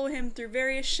will follow him through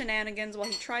various shenanigans while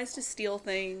he tries to steal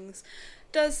things,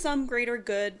 does some greater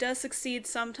good, does succeed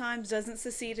sometimes, doesn't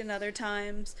succeed in other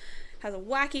times, has a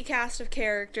wacky cast of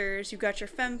characters. You've got your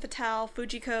femme fatale,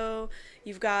 Fujiko,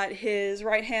 you've got his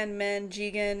right-hand men,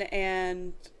 Jigen,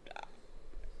 and...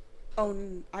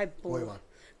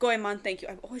 Goemon, thank you.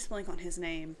 I'm always blank on his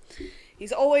name.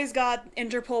 He's always got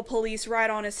Interpol police right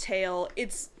on his tail.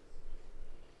 It's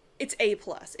A+.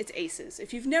 It's aces.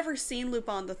 If you've never seen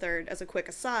Lupin the Third, as a quick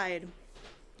aside,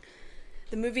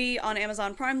 the movie on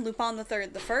Amazon Prime, Lupin the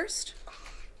Third, the First,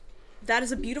 that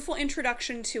is a beautiful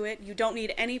introduction to it. You don't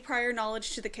need any prior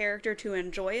knowledge to the character to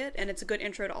enjoy it, and it's a good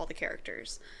intro to all the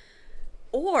characters.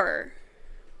 Or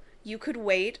you could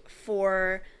wait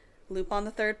for Lupin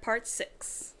the Third Part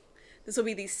 6. This will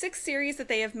be the 6th series that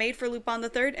they have made for Lupin the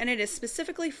Third, and it is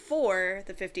specifically for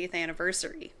the 50th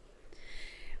anniversary.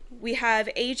 We have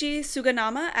Eiji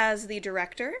Suganama as the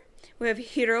director, we have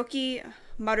Hiroki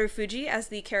Marufuji as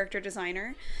the character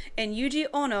designer, and Yuji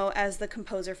Ono as the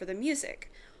composer for the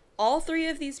music. All 3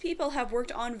 of these people have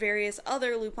worked on various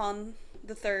other Lupin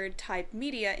the Third type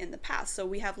media in the past, so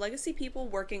we have legacy people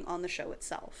working on the show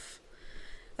itself.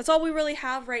 That's all we really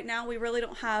have right now. We really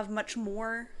don't have much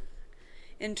more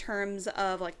in terms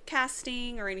of like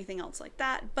casting or anything else like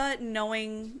that, but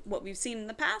knowing what we've seen in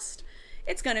the past,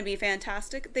 it's going to be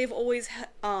fantastic. They've always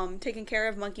taken care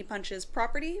of Monkey Punch's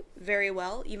property very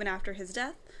well, even after his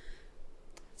death,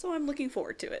 so I'm looking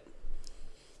forward to it.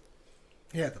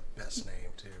 He had the best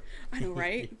name too. I know,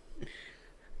 right?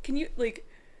 Can you, like,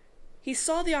 he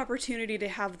saw the opportunity to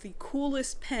have the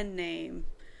coolest pen name,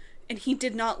 and he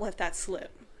did not let that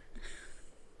slip.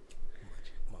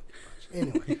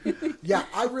 Anyway, yeah,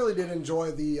 I really did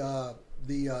enjoy the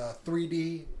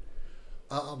 3D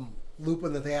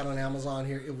Lupin that they had on Amazon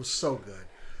here. It was so good.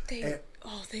 They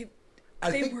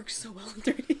work so well in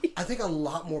 3D. I think a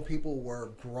lot more people were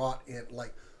brought in.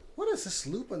 Like, what is this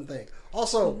Lupin thing?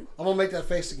 Also, I'm gonna make that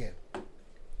face again.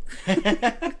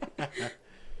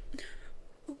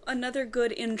 Another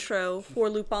good intro for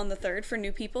Lupin the Third for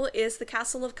new people is the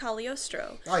Castle of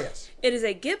Cagliostro. Oh yes, it is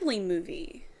a Ghibli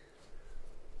movie,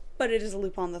 but it is a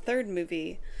Lupin the Third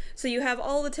movie. So you have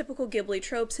all the typical Ghibli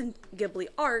tropes and Ghibli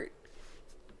art,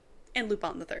 and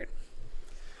Lupin the Third.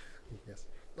 Yes.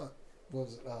 What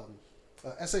was it?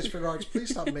 SH Figure Arts,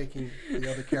 please stop making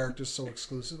the other characters so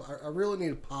exclusive. I really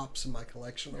need Pops in my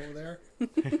collection over there.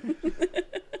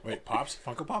 Wait, Pops?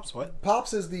 Funko Pops? What?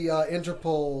 Pops is the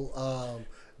Interpol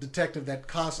detective that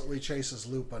constantly chases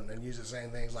Lupin and uses saying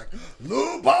things like,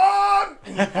 Lupin!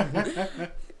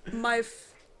 My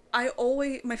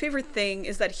favorite thing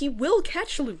is that he will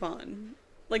catch Lupin.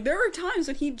 Like, there are times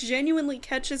when he genuinely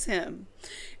catches him,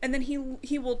 and then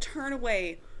he will turn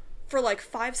away for like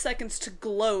 5 seconds to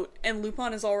gloat, and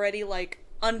Lupin is already like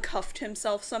uncuffed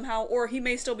himself somehow, or he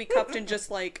may still be cuffed and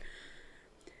just like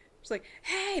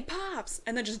hey Pops,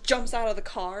 and then just jumps out of the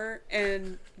car,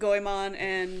 and Goemon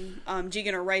and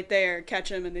Jigen are right there,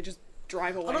 catch him, and they just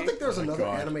drive away. I don't think there's another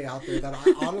anime out there that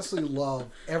I honestly love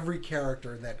every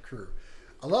character in that crew.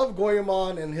 I love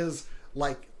Goemon and his,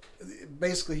 like,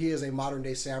 basically he is a modern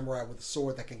day samurai with a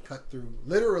sword that can cut through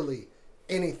literally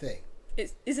anything.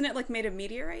 Isn't it like made of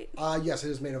meteorite? Yes, it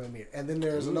is made of a meteorite. And then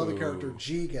there's another character,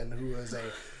 Jigen, who is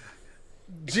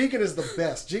Jigen is the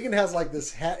best. Jigen has like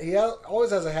this hat. He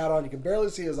always has a hat on. You can barely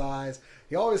see his eyes.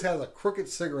 He always has a crooked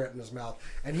cigarette in his mouth.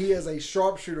 And he is a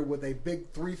sharpshooter with a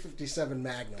big 357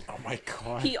 Magnum. Oh my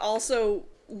god. He also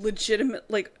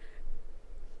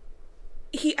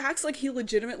he acts like he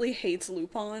legitimately hates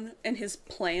Lupin and his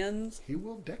plans. He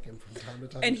will deck him from time to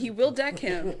time. And he will deck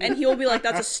him. And he will be like,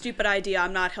 that's a stupid idea,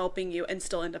 I'm not helping you, and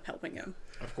still end up helping him.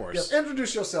 Of course. Yes,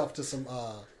 introduce yourself to some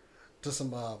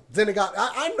Zenigata.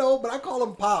 I know, but I call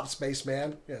him Pop,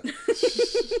 Spaceman. Yeah.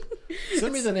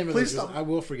 Send me the name of Please this. stop. I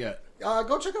will forget.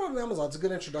 Go check it out on Amazon. It's a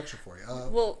good introduction for you.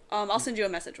 Well, I'll send you a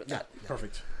message with that.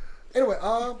 Perfect. Anyway,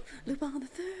 Lupin the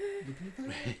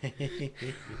Third.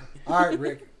 all right,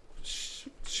 Rick,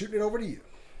 shooting it over to you.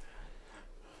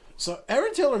 So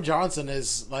Aaron Taylor Johnson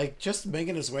is like just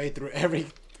making his way through every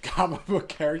comic book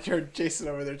character. Jason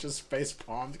over there just face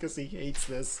palmed because he hates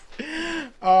this.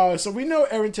 So we know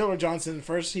Aaron Taylor Johnson.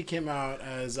 First, he came out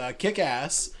as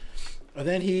Kick-Ass, and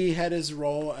then he had his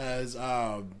role as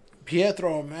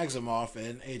Pietro Maximoff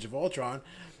in Age of Ultron.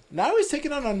 Now he's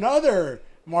taking on another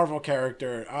Marvel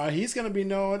character. He's going to be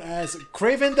known as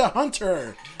Kraven the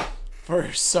Hunter for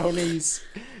Sony's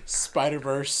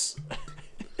Spider-Verse.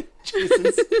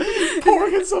 Jason's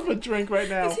pouring himself a drink right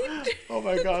now. Oh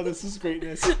my god, this is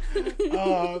greatness.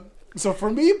 So for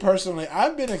me personally,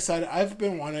 I've been excited. I've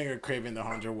been wanting a Kraven the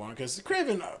Hunter one because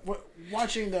Kraven,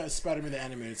 watching the Spider-Man the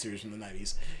animated series from the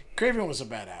 90s, Kraven was a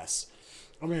badass.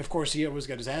 I mean, of course, he always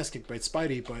got his ass kicked by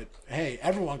Spidey, but hey,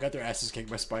 everyone got their asses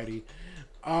kicked by Spidey.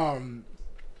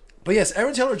 But yes,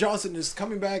 Aaron Taylor Johnson is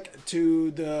coming back to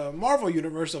the Marvel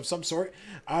universe of some sort.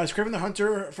 As Kraven the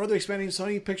Hunter, further expanding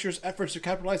Sony Pictures' efforts to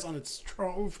capitalize on its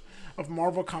trove of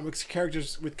Marvel Comics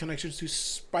characters with connections to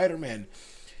Spider-Man.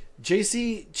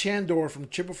 J.C. Chandor from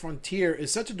Triple Frontier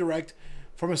is set to direct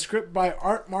from a script by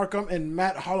Art Markham and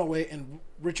Matt Holloway and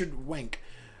Richard Wenk.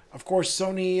 Of course,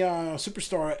 Sony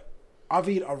superstar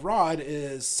Avid Arad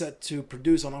is set to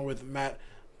produce along with Matt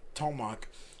Tolmach.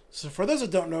 So for those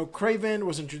that don't know, Kraven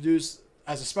was introduced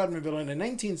as a Spider-Man villain in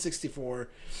 1964.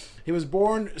 He was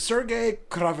born Sergei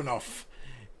Kravenov.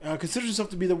 Considers himself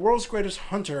to be the world's greatest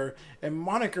hunter, a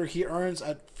moniker he earns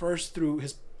at first through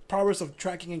his prowess of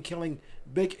tracking and killing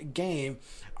big game,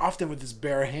 often with his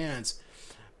bare hands.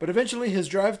 But eventually his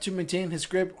drive to maintain his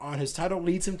grip on his title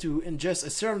leads him to ingest a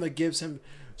serum that gives him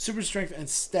super strength and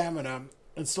stamina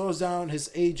and slows down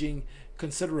his aging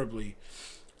considerably.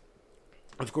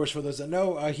 Of course, for those that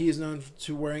know, he is known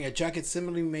to wearing a jacket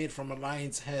similarly made from a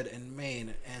lion's head and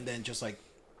mane, and then just like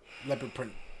leopard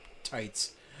print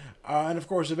tights. And of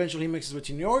course, eventually he makes his way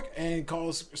to New York and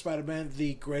calls Spider-Man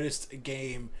the greatest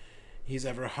game he's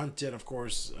ever hunted. Of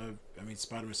course,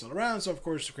 Spider-Man's still around, so of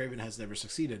course, Kraven has never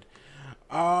succeeded.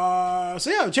 So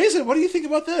yeah, Jason, what do you think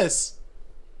about this?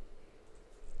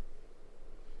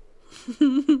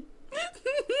 You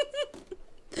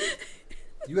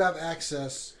have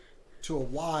access to a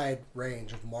wide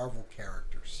range of Marvel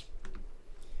characters.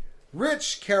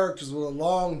 Rich characters with a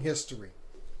long history.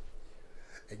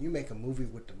 And you make a movie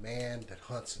with the man that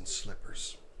hunts in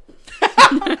slippers.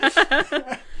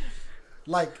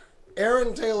 Like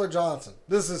Aaron Taylor Johnson.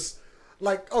 This is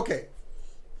like, okay,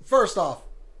 first off,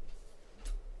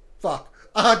 fuck.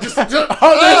 There's our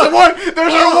one.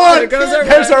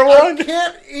 There's our one. I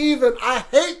can't even. I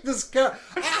hate this character.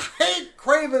 I hate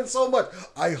Kraven so much.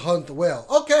 I hunt well.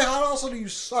 Okay, how also do you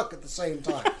suck at the same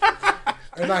time?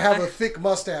 And I have a thick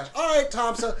mustache. All right,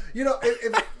 Thompson. You know,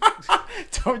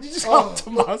 don't you just call him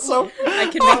Tommaso?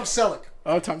 Tom Selleck.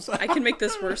 Oh, Tom Selleck. I can make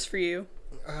this worse for you.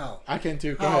 How? I can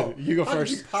too. Go ahead. You go first. How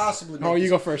could you possibly make you this?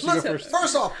 go first. You go first.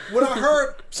 First off, when I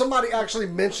heard somebody actually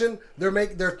mention they're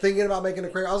thinking about making a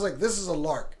Kraven, I was like, this is a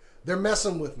lark. They're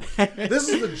messing with me. This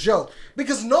is the joke.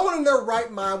 Because no one in their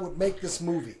right mind would make this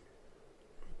movie.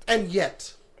 And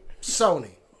yet,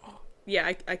 Sony.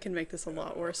 Yeah, I can make this a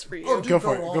lot worse for you. Oh, Go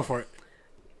for it.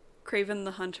 Kraven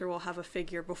the Hunter will have a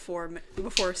figure before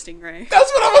Stingray.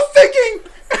 That's what I was thinking.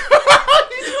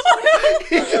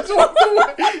 He just walked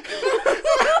away.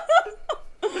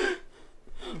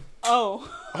 Oh.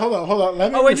 Hold on.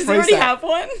 Let me Oh, wait, does he already that. have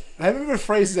one? Let me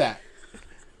rephrase that.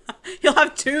 He'll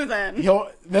have two then.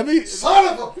 Son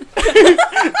of a...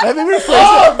 Let me rephrase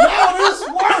that. Now it is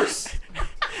worse.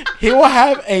 He will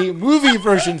have a movie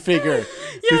version figure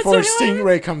before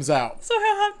Stingray comes out. So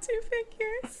he'll have two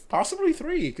figures. Possibly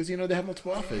three, because they have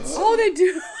multiple outfits. Oh, they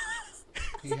do.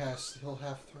 He'll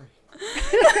have three.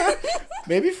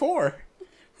 Maybe four.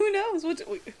 Who knows?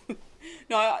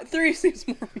 No, three seems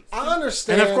more reasonable. I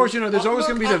understand. And of course, there's always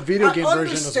going to be the video game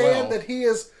version as well. I understand that he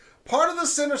is part of the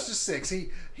Sinister Six. He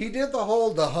did the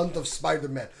hunt of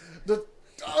Spider-Man. But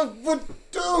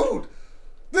dude,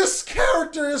 this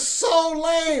character is so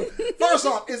lame. First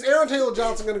off, is Aaron Taylor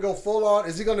Johnson going to go full on?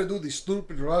 Is he going to do the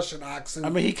stupid Russian accent? I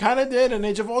mean, he kind of did in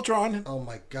Age of Ultron. Oh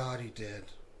my God, he did.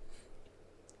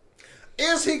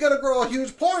 Is he going to grow a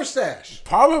huge porn stash?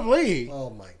 Probably. Oh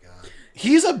my God.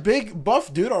 He's a big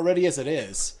buff dude already as it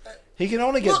is. He can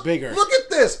only get bigger. Look at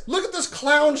this. Look at this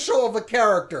clown show of a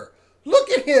character.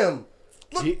 Look at him.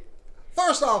 Look.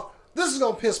 First off, this is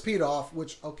going to piss Pete off,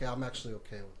 which, okay, I'm actually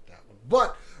okay with that one.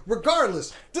 But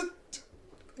regardless,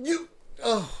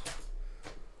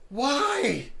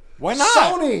 why? Why not?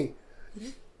 Sony.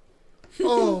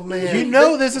 Oh man. You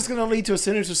know this is going to lead to a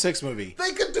Sinister Six movie.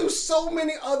 They could do so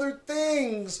many other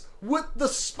things with the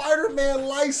Spider-Man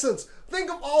license. Think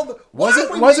of all the.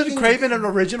 Wasn't Craven an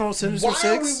original Sinister Why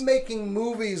Six? are we making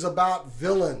movies about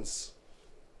villains?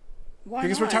 Why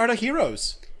Because not? we're tired of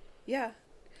heroes. Yeah.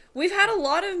 We've had a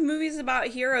lot of movies about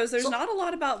heroes. There's not a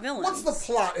lot about villains. What's the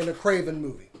plot in a Craven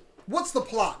movie? What's the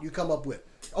plot you come up with?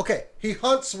 Okay, he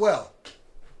hunts well.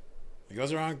 He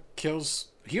goes around, kills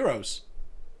heroes.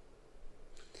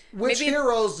 Which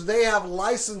heroes do they have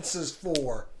licenses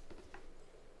for?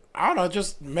 I don't know,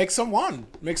 just make some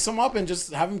up and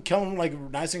just have him kill him like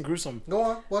nice and gruesome. Go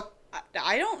on, what?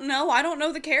 I don't know. I don't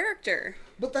know the character.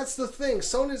 But that's the thing.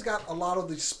 Sony's got a lot of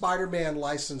the Spider-Man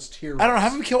licensed heroes. I don't know,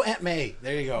 have him kill Aunt May.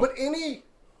 There you go. But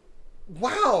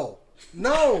wow.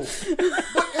 No.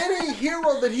 But any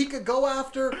hero that he could go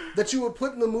after that you would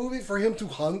put in the movie for him to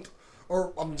hunt,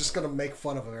 or I'm just going to make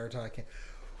fun of him every time I can.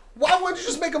 Why wouldn't you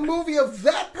just make a movie of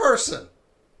that person?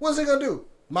 What's he going to do?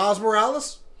 Miles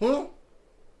Morales?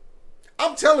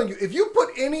 I'm telling you, if you put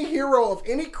any hero of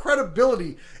any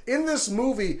credibility in this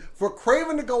movie for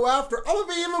Craven to go after, I'm going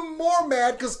to be even more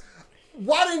mad because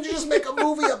why didn't you just make a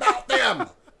movie about them?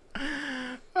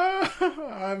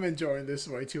 I'm enjoying this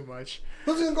way too much.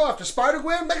 Who's he going to go after?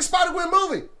 Spider-Gwen? Make a Spider-Gwen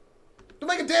movie. To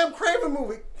make a damn Craven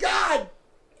movie. God!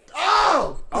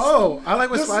 I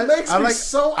like what this makes me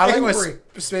so I like angry.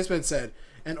 what Spaceman said.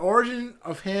 An origin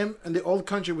of him in the old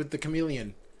country with the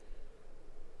chameleon.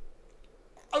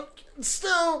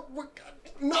 Still,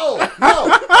 no,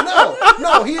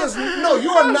 he is, no,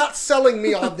 you are not selling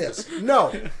me on this.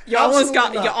 No. You almost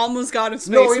got him,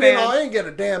 Spaceman. No, he didn't, I ain't get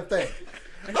a damn thing.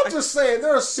 I'm just saying,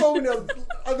 there are so many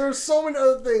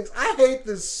other things. I hate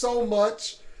this so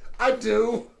much. I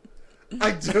do. You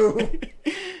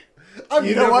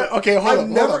know what? Okay,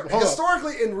 hold on.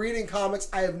 Historically, in reading comics,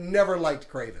 I have never liked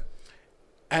Craven.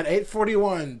 At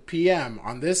 8:41 p.m.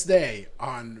 on this day,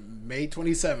 on May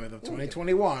 27th of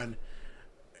 2021,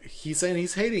 he's saying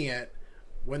he's hating it.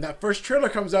 When that first trailer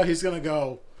comes out, he's gonna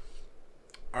go,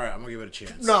 all right, I'm gonna give it a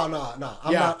chance. No.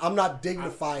 I'm not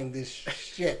dignifying this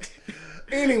shit.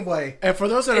 Anyway. And for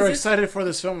those that are excited for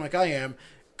this film like I am,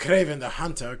 Craven the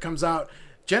Hunter comes out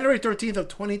January 13th of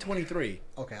 2023.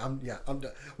 Okay, I'm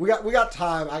done. We got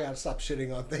time. I gotta stop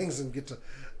shitting on things and get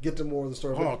to more of the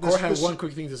story. Oh, Cor had one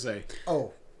quick thing to say.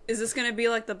 Oh. Is this going to be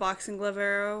like the boxing glove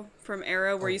arrow from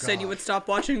Arrow where you said you would stop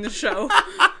watching the show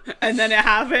and then it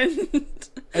happened?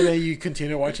 And then you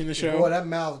continue watching the show? Boy, that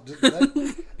mouth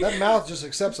just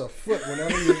accepts a foot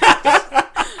whenever you...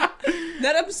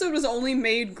 That episode was only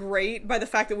made great by the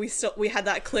fact that we had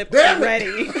that clip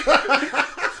ready.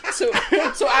 So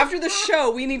after the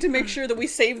show, we need to make sure that we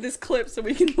save this clip so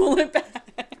we can pull it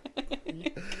back.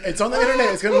 It's on the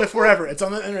internet. It's going to live forever. It's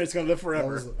on the internet. It's going to live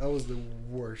forever. That was the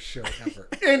worst show ever.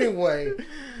 Anyway.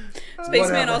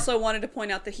 Spaceman also wanted to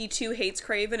point out that he too hates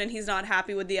Craven and he's not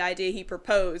happy with the idea he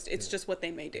proposed. It's just what they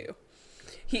may do.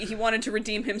 He wanted to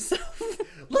redeem himself.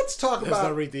 Let's talk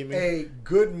about a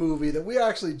good movie that we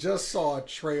actually just saw a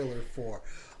trailer for.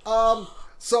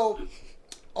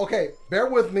 Okay, bear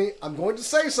with me. I'm going to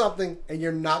say something and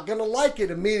you're not going to like it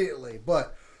immediately,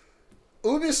 but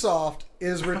Ubisoft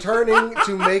is returning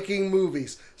to making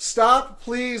movies. Stop,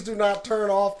 please do not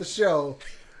turn off the show.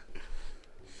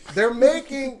 They're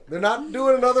not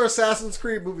doing another Assassin's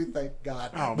Creed movie, thank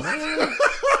God. Oh, man.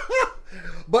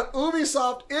 But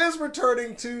Ubisoft is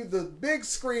returning to the big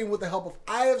screen with the help of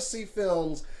IFC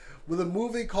Films with a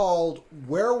movie called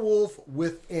Werewolf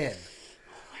Within.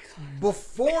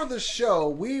 Before the show,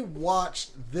 we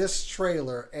watched this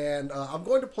trailer, and I'm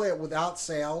going to play it without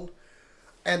sound.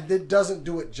 And it doesn't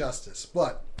do it justice.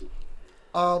 But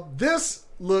this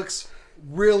looks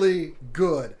really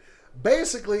good.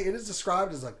 Basically, it is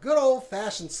described as a good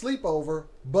old-fashioned sleepover,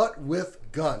 but with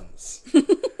guns. It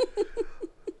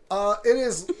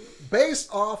is based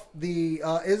off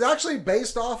it's actually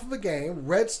based off of a game,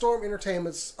 Red Storm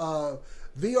Entertainment's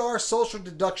VR social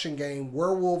deduction game,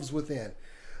 Werewolves Within.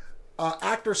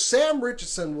 Actor Sam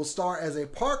Richardson will star as a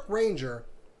park ranger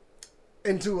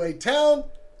into a town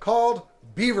called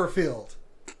Beaverfield.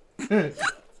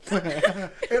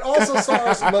 It also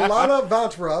stars Milana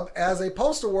Vantrub as a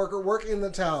postal worker working in the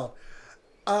town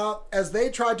as they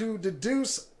try to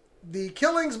deduce the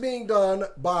killings being done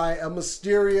by a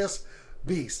mysterious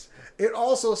beast. It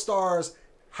also stars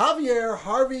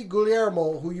Harvey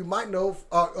Guillermo, who you might know,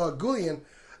 Guillen,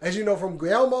 as you know from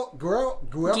Guillermo.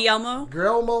 Guillermo.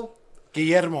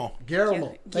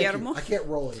 I can't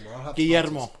roll anymore. I'll have to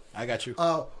Guillermo. I got you.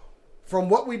 From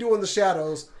What We Do in the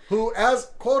Shadows, who,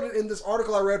 as quoted in this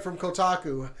article I read from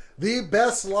Kotaku, the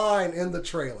best line in the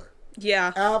trailer.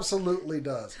 Yeah. Absolutely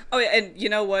does. Oh, yeah, and you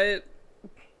know what?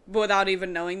 without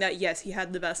even knowing that, yes, he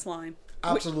had the best line.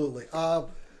 Absolutely.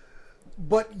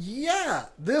 But yeah,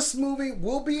 this movie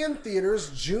will be in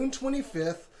theaters June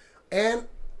 25th and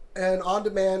on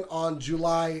demand on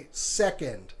July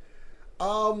 2nd.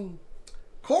 Cora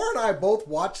and I both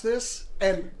watched this,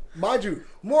 and mind you,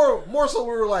 more so we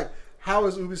were like, how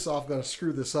is Ubisoft going to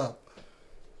screw this up?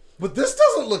 But this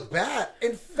doesn't look bad.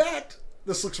 In fact,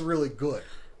 this looks really good.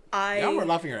 Yeah, we're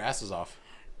laughing our asses off.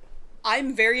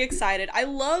 I'm very excited. I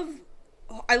love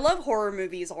horror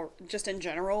movies, or just in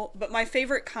general, but my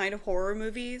favorite kind of horror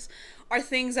movies are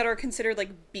things that are considered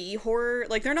like B horror.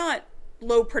 Like, they're not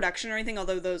low production or anything,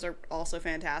 although those are also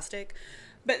fantastic.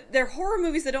 But they're horror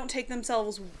movies that don't take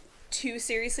themselves too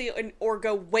seriously or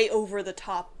go way over the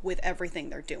top with everything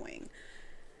they're doing.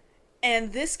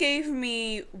 And this gave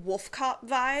me Wolf Cop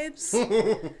vibes.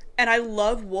 And I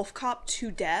love Wolf Cop to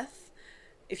death.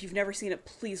 If you've never seen it,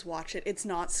 please watch it. It's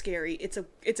not scary. It's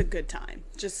a good time.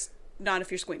 Just not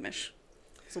if you're squeamish.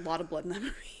 There's a lot of blood in that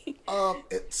movie.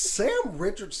 Sam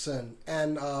Richardson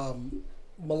and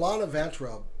Milana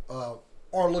Vayntrub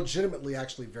are legitimately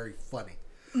actually very funny.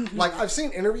 Mm-hmm. Like, I've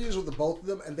seen interviews with the both of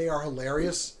them, and they are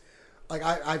hilarious. Like,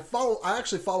 I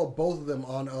actually follow both of them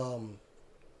on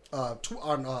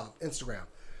Instagram,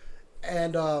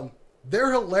 and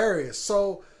they're hilarious.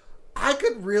 So I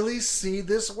could really see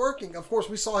this working. Of course,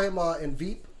 we saw him in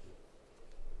Veep.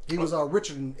 He was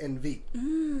Richard in Veep.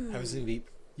 I was in Veep.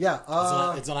 Yeah,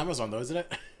 it's on Amazon though, isn't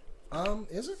it?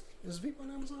 Is it? Is Veep on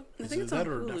Amazon? I think it's that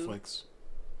on or Hulu. Netflix?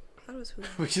 I thought it was Hulu.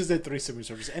 Which is the 3 streaming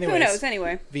service. Anyways, Who knows?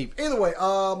 Anyway, Veep. Either way,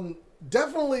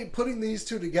 definitely putting these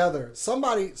two together.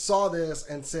 Somebody saw this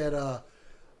and said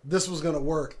this was going to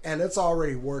work, and it's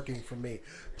already working for me.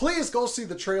 Please go see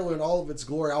the trailer in all of its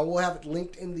glory. I will have it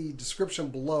linked in the description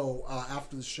below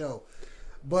after the show.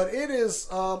 But it is,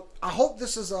 I hope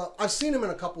this is, I've seen him in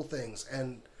a couple things,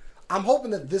 and I'm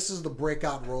hoping that this is the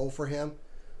breakout role for him.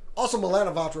 Also,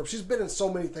 Milana Vayntrub, she's been in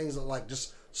so many things that, like,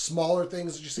 just smaller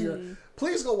things that you see her.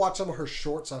 Please go watch some of her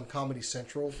shorts on Comedy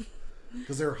Central,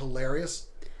 because they're hilarious.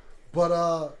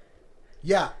 But,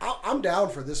 yeah, I'm down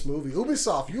for this movie.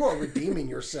 Ubisoft, you are redeeming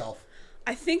yourself.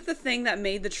 I think the thing that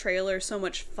made the trailer so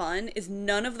much fun is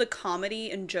none of the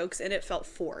comedy and jokes in it felt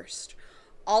forced.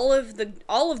 All of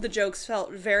the jokes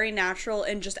felt very natural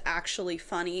and just actually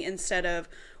funny, instead of,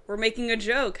 we're making a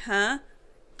joke, huh?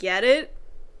 Get it?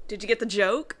 Did you get the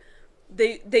joke?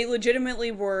 They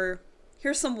legitimately were,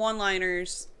 here's some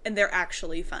one-liners, and they're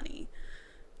actually funny.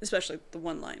 Especially the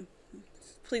one line.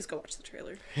 Please go watch the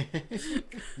trailer.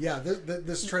 Yeah,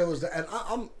 this trailer's, and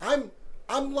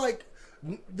I'm like,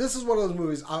 this is one of those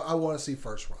movies I want to see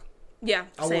first run. Yeah,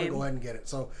 I want to go ahead and get it.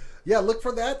 So, yeah, look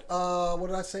for that. What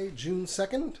did I say? June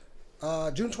 2nd?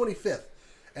 June 25th.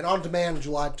 And on demand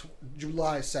July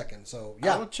 2nd. So,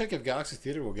 yeah. I'll check if Galaxy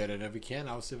Theater will get it. If we can,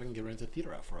 I'll see if I can get Rent a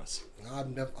Theater out for us.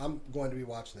 I'm going to be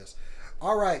watching this.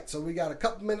 All right, so we got a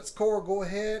couple minutes. Cora, go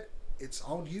ahead. It's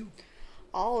on you.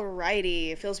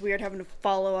 Alrighty. It feels weird having to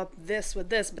follow up this with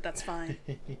this, but that's fine.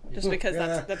 Just because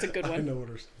that's a good one. I know what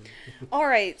it is.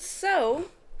 Alright, so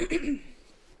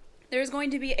there's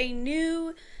going to be a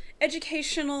new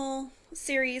educational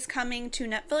series coming to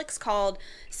Netflix called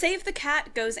Save the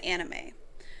Cat Goes Anime.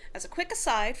 As a quick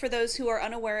aside, for those who are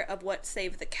unaware of what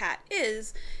Save the Cat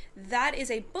is, that is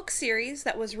a book series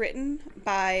that was written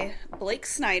by Blake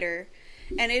Snyder,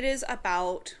 and it is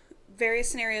about various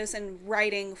scenarios and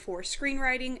writing for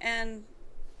screenwriting and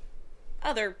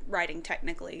other writing,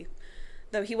 technically.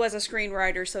 Though he was a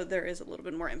screenwriter, so there is a little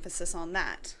bit more emphasis on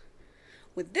that.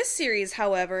 With this series,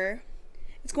 however,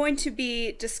 it's going to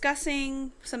be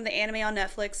discussing some of the anime on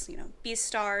Netflix,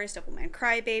 Beastars, Devilman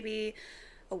Crybaby,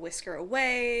 A Whisker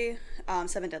Away,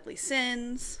 Seven Deadly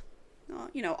Sins,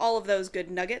 all of those good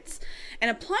nuggets,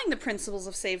 and applying the principles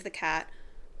of Save the Cat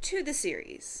to the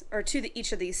series, or to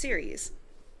each of these series.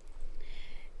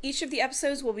 Each of the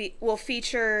episodes will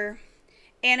feature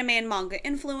anime and manga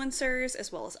influencers,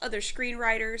 as well as other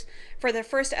screenwriters. For the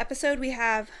first episode, we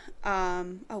have,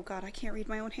 oh god, I can't read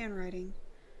my own handwriting.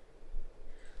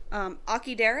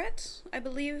 Aki Darrett, I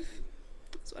believe.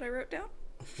 That's what I wrote down.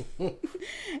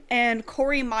 And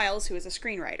Corey Miles, who is a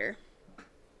screenwriter.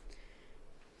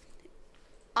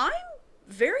 I'm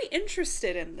very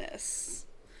interested in this.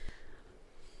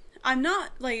 I'm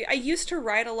not, I used to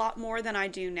write a lot more than I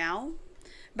do now,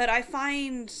 but I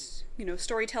find,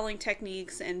 storytelling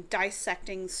techniques and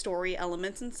dissecting story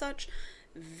elements and such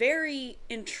very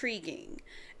intriguing.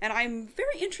 And I'm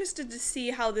very interested to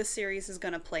see how this series is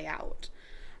going to play out.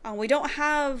 We don't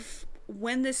have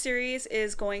when this series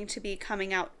is going to be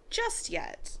coming out just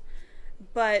yet.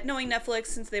 But knowing Netflix,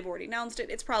 since they've already announced it,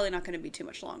 it's probably not going to be too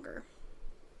much longer.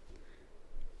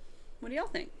 What do y'all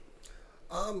think?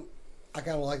 I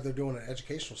kind of like they're doing an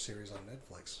educational series on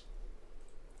Netflix.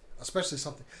 Especially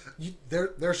something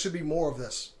there should be more of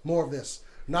this,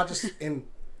 not just in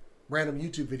random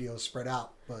YouTube videos spread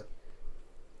out. But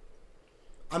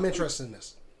I'm interested in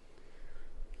this.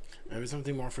 Maybe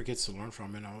something more for kids to learn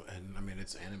from, and I mean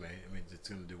it's anime. I mean it's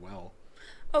gonna do well.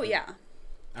 Oh yeah.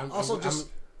 I'm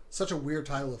such a weird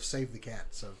title of Save the Cat.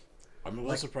 So I'm a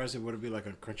little surprised it wouldn't be like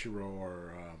on Crunchyroll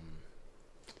or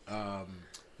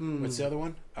what's the other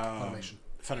one?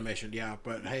 Funimation, yeah.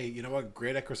 But hey, you know what?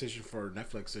 Great acquisition for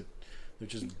Netflix. They're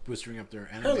just boosting up their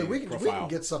anime we profile. can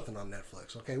get something on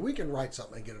Netflix. Okay, we can write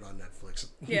something and get it on Netflix.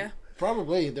 Yeah.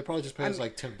 Probably. They probably just pay us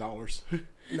like $10.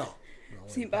 No.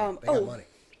 See, they got money.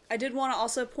 I did want to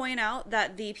also point out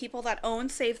that the people that own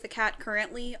Save the Cat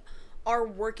currently are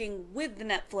working with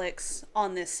Netflix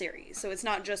on this series. So it's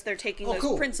not just they're taking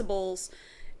those principles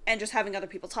and just having other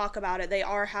people talk about it. They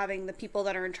are having the people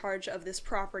that are in charge of this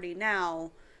property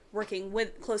now working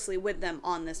closely with them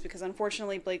on this, because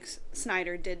unfortunately Blake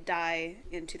Snyder did die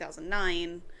in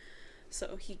 2009.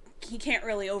 So he can't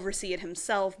really oversee it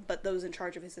himself, but those in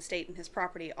charge of his estate and his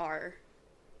property are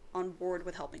on board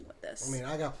with helping with this. I mean,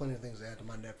 I got plenty of things to add to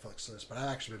my Netflix list, but I've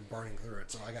actually been burning through it,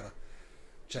 so I gotta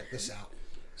check this out.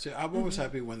 See, I'm always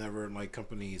happy whenever like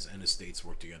companies and estates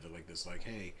work together like this. Like,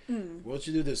 hey, we'll let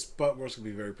you do this, but we're also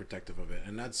gonna be very protective of it,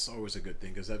 and that's always a good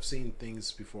thing, because I've seen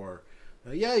things before.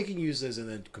 Yeah, you can use this and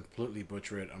then completely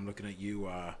butcher it. I'm looking at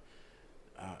you,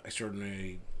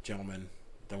 Extraordinary Gentleman,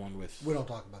 the one with. We don't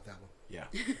talk about that one. Yeah,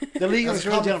 the League of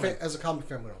Extraordinary Gentlemen. As a comic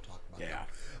fan, we don't talk about that. Yeah.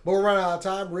 But we're running out of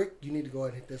time. Rick, you need to go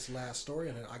ahead and hit this last story,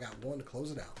 and then I got one to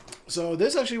close it out. So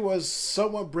this actually was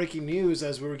somewhat breaking news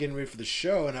as we were getting ready for the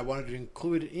show, and I wanted to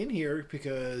include it in here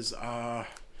because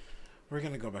we're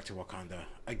going to go back to Wakanda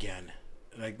again.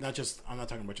 Like, I'm not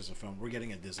talking about just a film. We're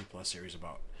getting a Disney Plus series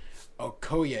about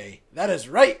Okoye. That is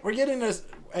right. We're getting a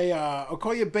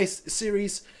Okoye-based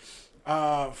series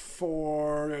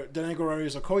for Danai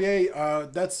Gurira's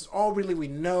Okoye. That's all really we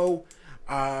know.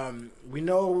 We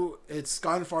know it's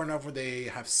gone far enough where they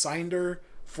have signed her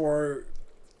for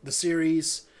the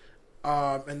series,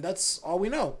 and that's all we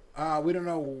know. We don't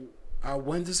know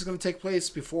when this is going to take place,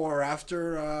 before or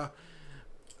after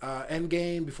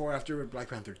Endgame, before or after Black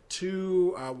Panther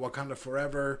 2, Wakanda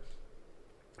Forever,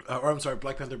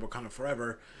 Black Panther Wakanda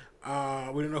Forever.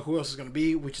 We don't know who else is going to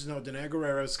be. We just know Danai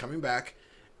Gurira is coming back,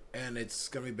 and it's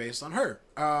going to be based on her.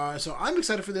 So I'm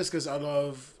excited for this because I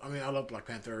love Black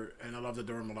Panther, and I love the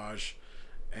Dora Milaje.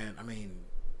 And, I mean,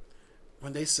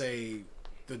 when they say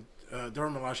the Dora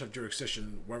Milaje have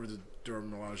jurisdiction wherever the Dora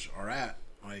Milaje are at,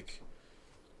 like,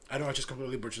 I know I just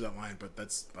completely butchered that line, but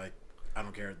that's, like, I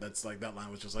don't care. That's, like, that line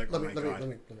was just like, God. Let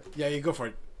me. Yeah, you go for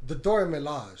it. The Dora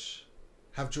Milaje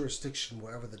have jurisdiction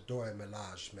wherever the Dora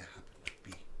Milaje may happen to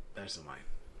be. That's the line.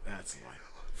 That's the line.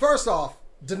 First off,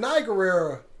 Danai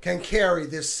Gurira can carry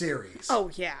this series. Oh,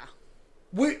 yeah.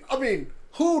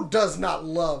 Who does not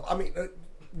love...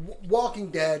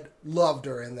 Walking Dead loved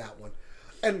her in that one.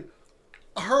 And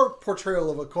her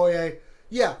portrayal of Okoye,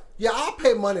 yeah, I'll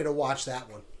pay money to watch that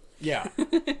one. Yeah.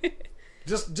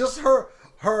 just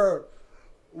her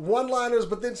one-liners,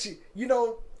 but then she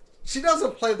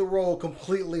doesn't play the role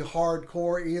completely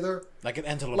hardcore either. Like an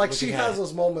antelope. Like she has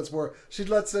those moments where she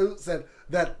lets out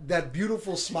that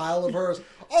beautiful smile of hers.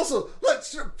 Also,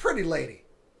 pretty lady.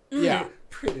 Yeah.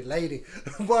 Pretty lady.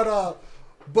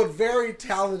 But very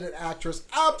talented actress.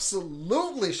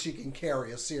 Absolutely she can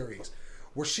carry a series.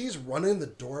 Where she's running the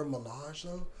Dora Milaje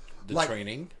though. The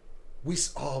training.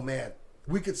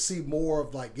 We could see more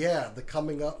of the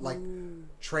coming up,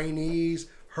 trainees,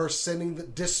 her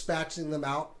dispatching them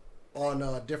out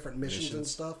on different missions and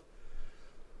stuff.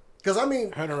 Because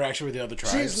her interaction with the other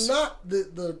tribes. She's not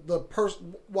the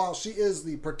person. While she is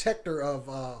the protector of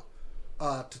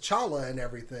T'Challa and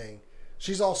everything,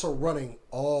 she's also running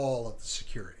all of the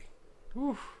security.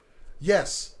 Oof.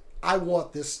 Yes, I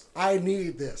want this. I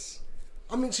need this.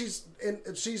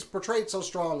 She's portrayed so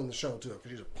strong in the show too.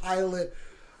 Because she's a pilot.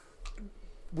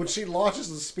 When she launches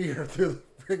the spear through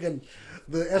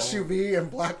the SUV in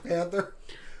Black Panther.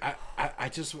 I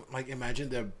just imagine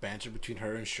the banter between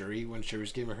her and Shuri when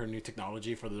Shuri's giving her new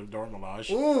technology for the Dora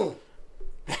Milaje.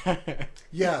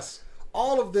 Yes,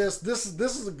 all of this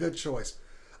is a good choice.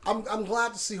 I'm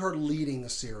glad to see her leading the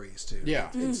series too.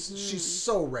 Yeah, she's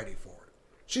so ready for it.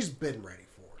 She's been ready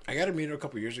for it. I got to meet her a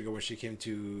couple years ago when she came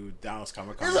to Dallas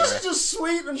Comic Con. Isn't she just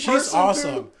sweet and she's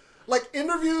awesome. Dude?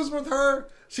 Interviews with her,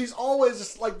 she's always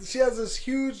just she has this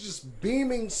huge, just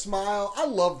beaming smile. I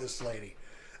love this lady.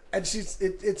 And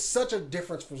it's such a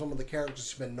difference from some of the characters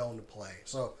she's been known to play.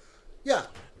 So, yeah.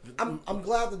 I'm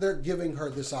glad that they're giving her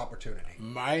this opportunity.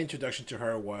 My introduction to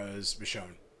her was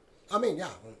Michonne. I mean, yeah,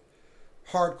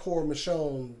 hardcore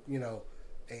Michonne,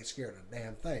 ain't scared of a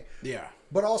damn thing. Yeah.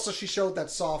 But also she showed that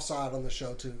soft side on the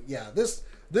show too. Yeah, this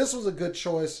was a good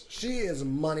choice. She is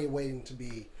money waiting to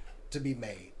be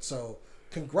made. So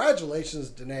congratulations,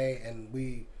 Danae, and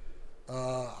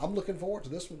I'm looking forward to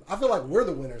this one. I feel like we're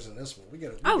the winners in this one. We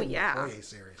get a Okoye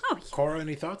series. Oh, Cora,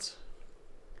 any thoughts?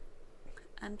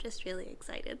 I'm just really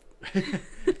excited.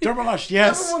 Dermalosh,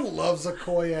 yes. Everyone loves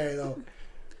Okoye though.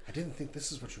 I didn't think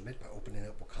this is what you meant by opening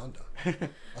up Wakanda.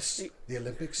 The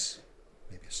Olympics,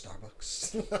 maybe a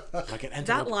Starbucks. Like an antelope.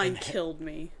 that line killed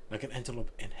me. Like an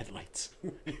antelope in headlights.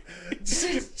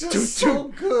 just so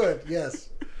good. Yes.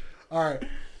 All right.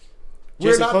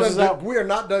 We are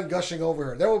not done gushing over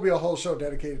her. There will be a whole show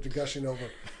dedicated to gushing over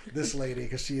this lady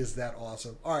because she is that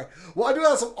awesome. All right. Well, I do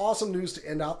have some awesome news to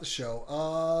end out the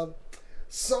show.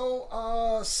 So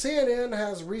CNN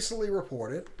has recently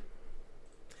reported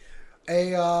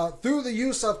through the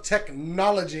use of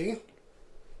technology,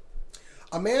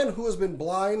 a man who has been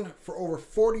blind for over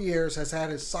 40 years has had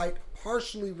his sight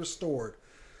partially restored.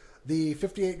 The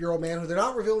 58-year-old man, who they're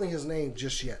not revealing his name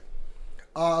just yet,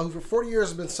 who for 40 years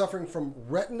has been suffering from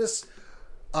retinitis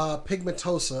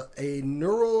pigmentosa, a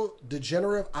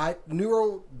neurodegenerative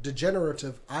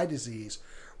eye disease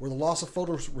where the loss of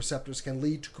photoreceptors can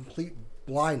lead to complete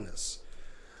blindness.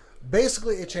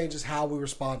 Basically, it changes how we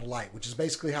respond to light, which is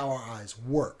basically how our eyes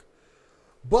work.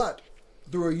 But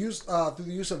through the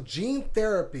use of gene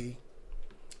therapy,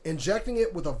 injecting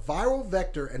it with a viral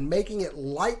vector and making it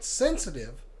light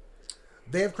sensitive,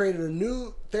 they have created a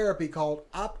new therapy called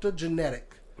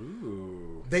optogenetic.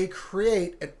 Ooh. They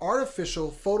create an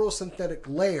artificial photosynthetic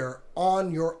layer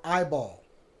on your eyeball.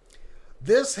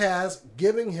 This has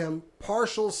given him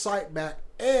partial sight back,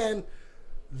 and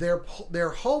they're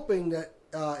hoping that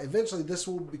eventually this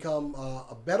will become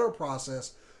a better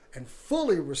process and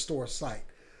fully restore sight.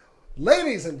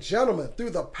 Ladies and gentlemen,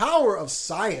 through the power of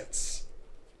science,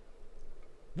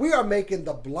 we are making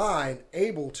the blind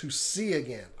able to see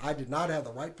again. I did not have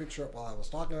the right picture up while I was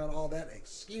talking about all that.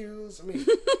 Excuse me.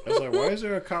 I was like, why is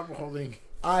there a cop holding...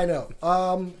 I know.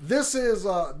 This is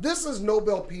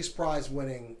Nobel Peace Prize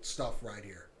winning stuff right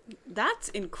here. That's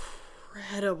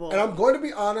incredible. And I'm going to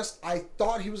be honest, I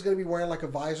thought he was going to be wearing like a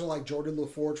visor like Jordan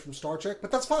LaForge from Star Trek,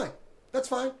 but that's fine. That's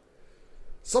fine.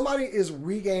 Somebody is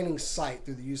regaining sight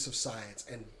through the use of science,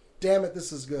 and damn it,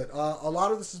 this is good. A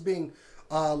lot of this is being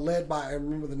led by, I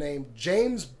remember the name,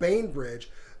 James Bainbridge,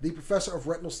 the professor of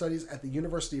retinal studies at the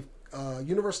University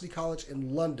College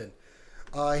in London.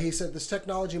 He said this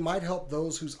technology might help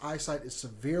those whose eyesight is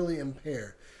severely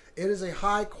impaired. It is a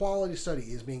high-quality study.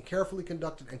 It is being carefully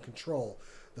conducted and controlled.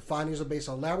 The findings are based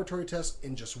on laboratory tests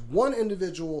in just one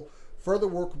individual. Further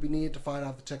work will be needed to find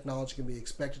out if the technology can be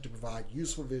expected to provide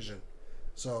useful vision.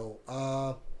 So,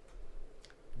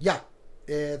 yeah,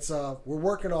 it's we're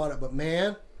working on it. But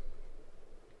man,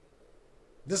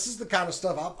 this is the kind of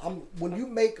stuff when you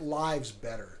make lives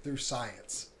better through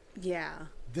science. Yeah.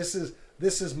 This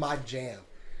is my jam.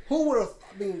 Who would have?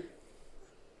 I mean,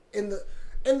 in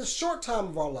the short time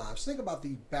of our lives, think about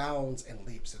the bounds and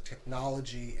leaps that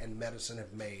technology and medicine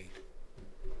have made.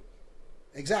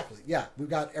 Exactly. Yeah, we've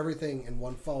got everything in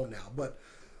one phone now. But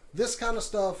this kind of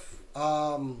stuff,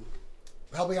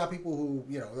 helping out people who,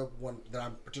 the one that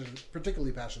I'm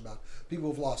particularly passionate about, people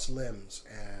who've lost limbs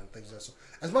and things like that. So,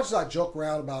 as much as I joke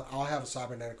around about I'll have a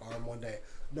cybernetic arm one day,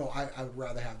 no, I would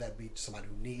rather have that be somebody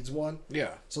who needs one.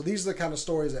 Yeah. So these are the kind of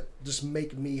stories that just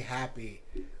make me happy,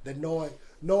 that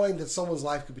knowing that someone's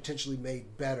life could potentially be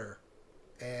made better.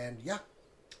 And yeah,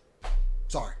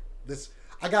 sorry,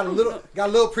 I got a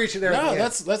little preaching there. No,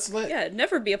 let's let. Yeah,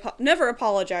 never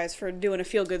apologize for doing a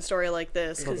feel good story like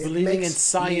this. It Believing makes in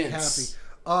science. me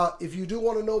happy. If you do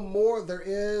want to know more, there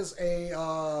is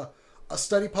a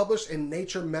study published in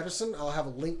Nature Medicine. I'll have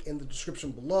a link in the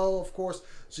description below, of course,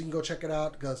 so you can go check it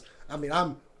out. Because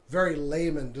I'm very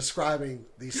layman describing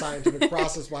the scientific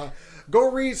process.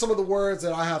 Go read some of the words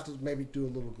that I have to maybe do a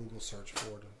little Google search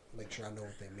for to make sure I know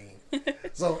what they mean.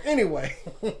 So anyway,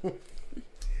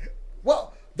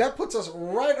 well, that puts us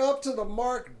right up to the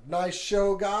mark. Nice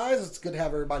show, guys. It's good to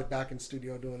have everybody back in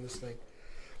studio doing this thing.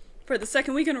 For the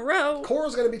second week in a row.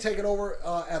 Cora's going to be taking over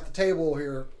at the table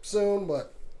here soon,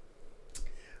 but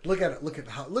look at it. Look at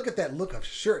that look of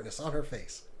shirtness on her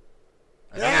face.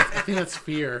 I think that's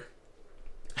fear.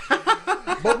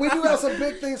 But we do have some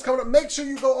big things coming up. Make sure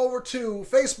you go over to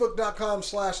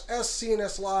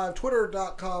Facebook.com/SCNSLive,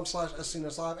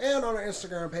 Twitter.com/SCNSLive, and on our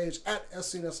Instagram page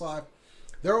 @SCNSLive.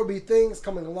 There will be things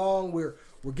coming along. We're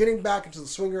getting back into the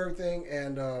swing of everything,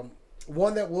 and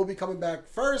One that will be coming back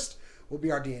first will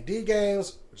be our D&D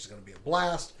games, which is going to be a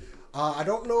blast. I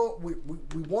don't know. We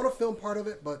want to film part of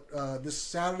it, but this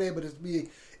Saturday. But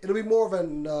it'll be more of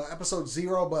an episode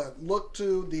 0. But look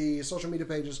to the social media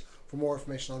pages for more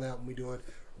information on that when we do it.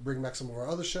 Bring back some of our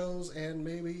other shows, and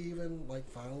maybe even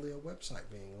finally a website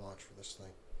being launched for this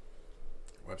thing.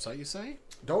 Website, you say?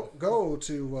 Don't go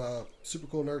to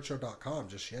supercoolnerdshow.com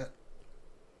just yet,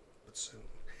 but soon.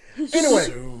 Anyway.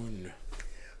 Soon.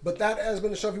 But that has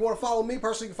been the show. If you want to follow me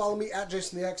personally, you can follow me at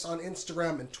JasonTheX on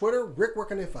Instagram and Twitter. Rick, where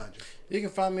can they find you? You can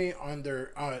find me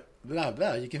under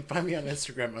You can find me on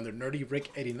Instagram under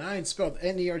NerdyRick89, spelled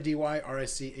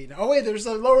NERDYRIC89. Oh wait, there's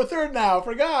a lower third now. I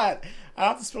forgot. I don't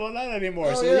have to spell it out anymore.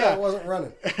 Oh so yeah, it wasn't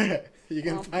running. You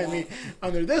can find me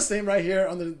under this name right here,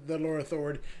 under the lower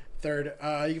third.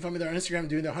 You can find me there on Instagram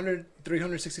doing the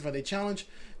 365-day challenge.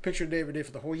 Picture a day every day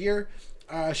for the whole year.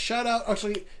 Shout out,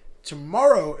 actually,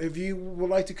 tomorrow, if you would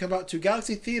like to come out to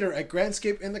Galaxy Theater at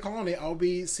Grandscape in the Colony, I'll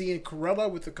be seeing Corella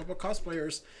with a couple of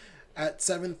cosplayers at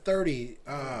 7:30.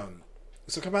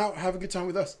 So come out, have a good time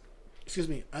with us. Excuse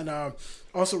me. And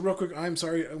also, real quick, I'm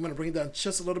sorry, I'm going to bring it down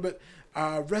just a little bit.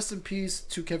 Rest in peace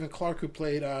to Kevin Clark, who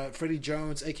played Freddie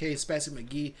Jones, a.k.a. Spassy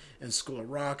McGee in School of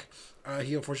Rock.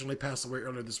 He unfortunately passed away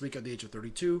earlier this week at the age of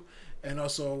 32. And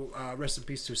also, rest in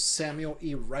peace to Samuel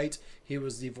E. Wright. He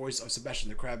was the voice of Sebastian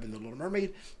the Crab in The Little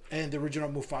Mermaid and the original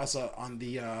Mufasa on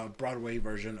the Broadway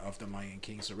version of The Lion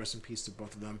King. So rest in peace to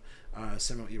both of them.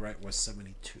 Samuel E. Wright was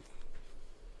 72.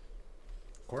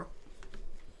 Cora?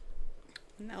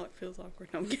 Now it feels awkward.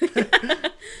 No, I'm kidding.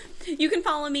 You can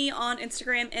follow me on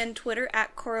Instagram and Twitter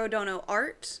at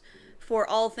CorodonoArt for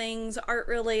all things art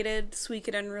related,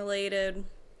 Suikoden related,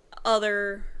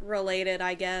 other related,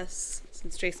 I guess,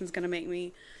 since Jason's going to make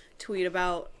me tweet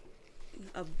about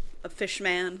a fish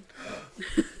man.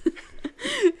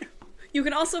 You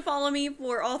can also follow me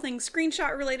for all things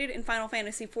screenshot related in Final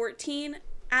Fantasy XIV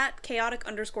at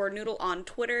chaotic_noodle on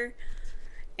Twitter.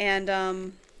 And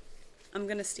I'm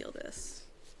going to steal this.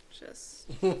 Just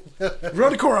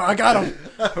Run, Cora, I got him.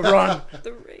 Run.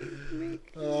 the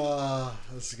remake.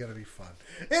 This is going to be fun.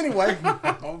 Anyway.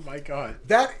 Oh my god.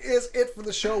 That is it for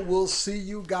the show. We'll see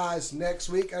you guys next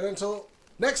week. And until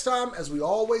next time, as we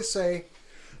always say,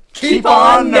 keep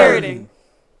on nerding.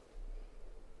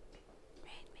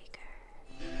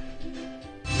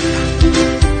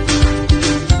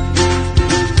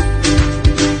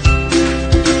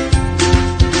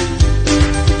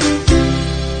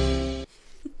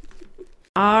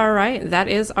 All right, that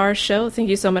is our show. Thank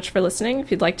you so much for listening.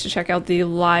 If you'd like to check out the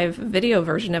live video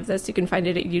version of this, you can find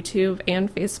it at YouTube and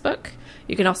Facebook.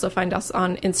 You can also find us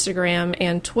on Instagram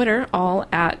and Twitter, all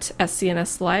at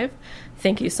SCNS Live.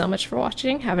 Thank you so much for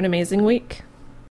watching. Have an amazing week.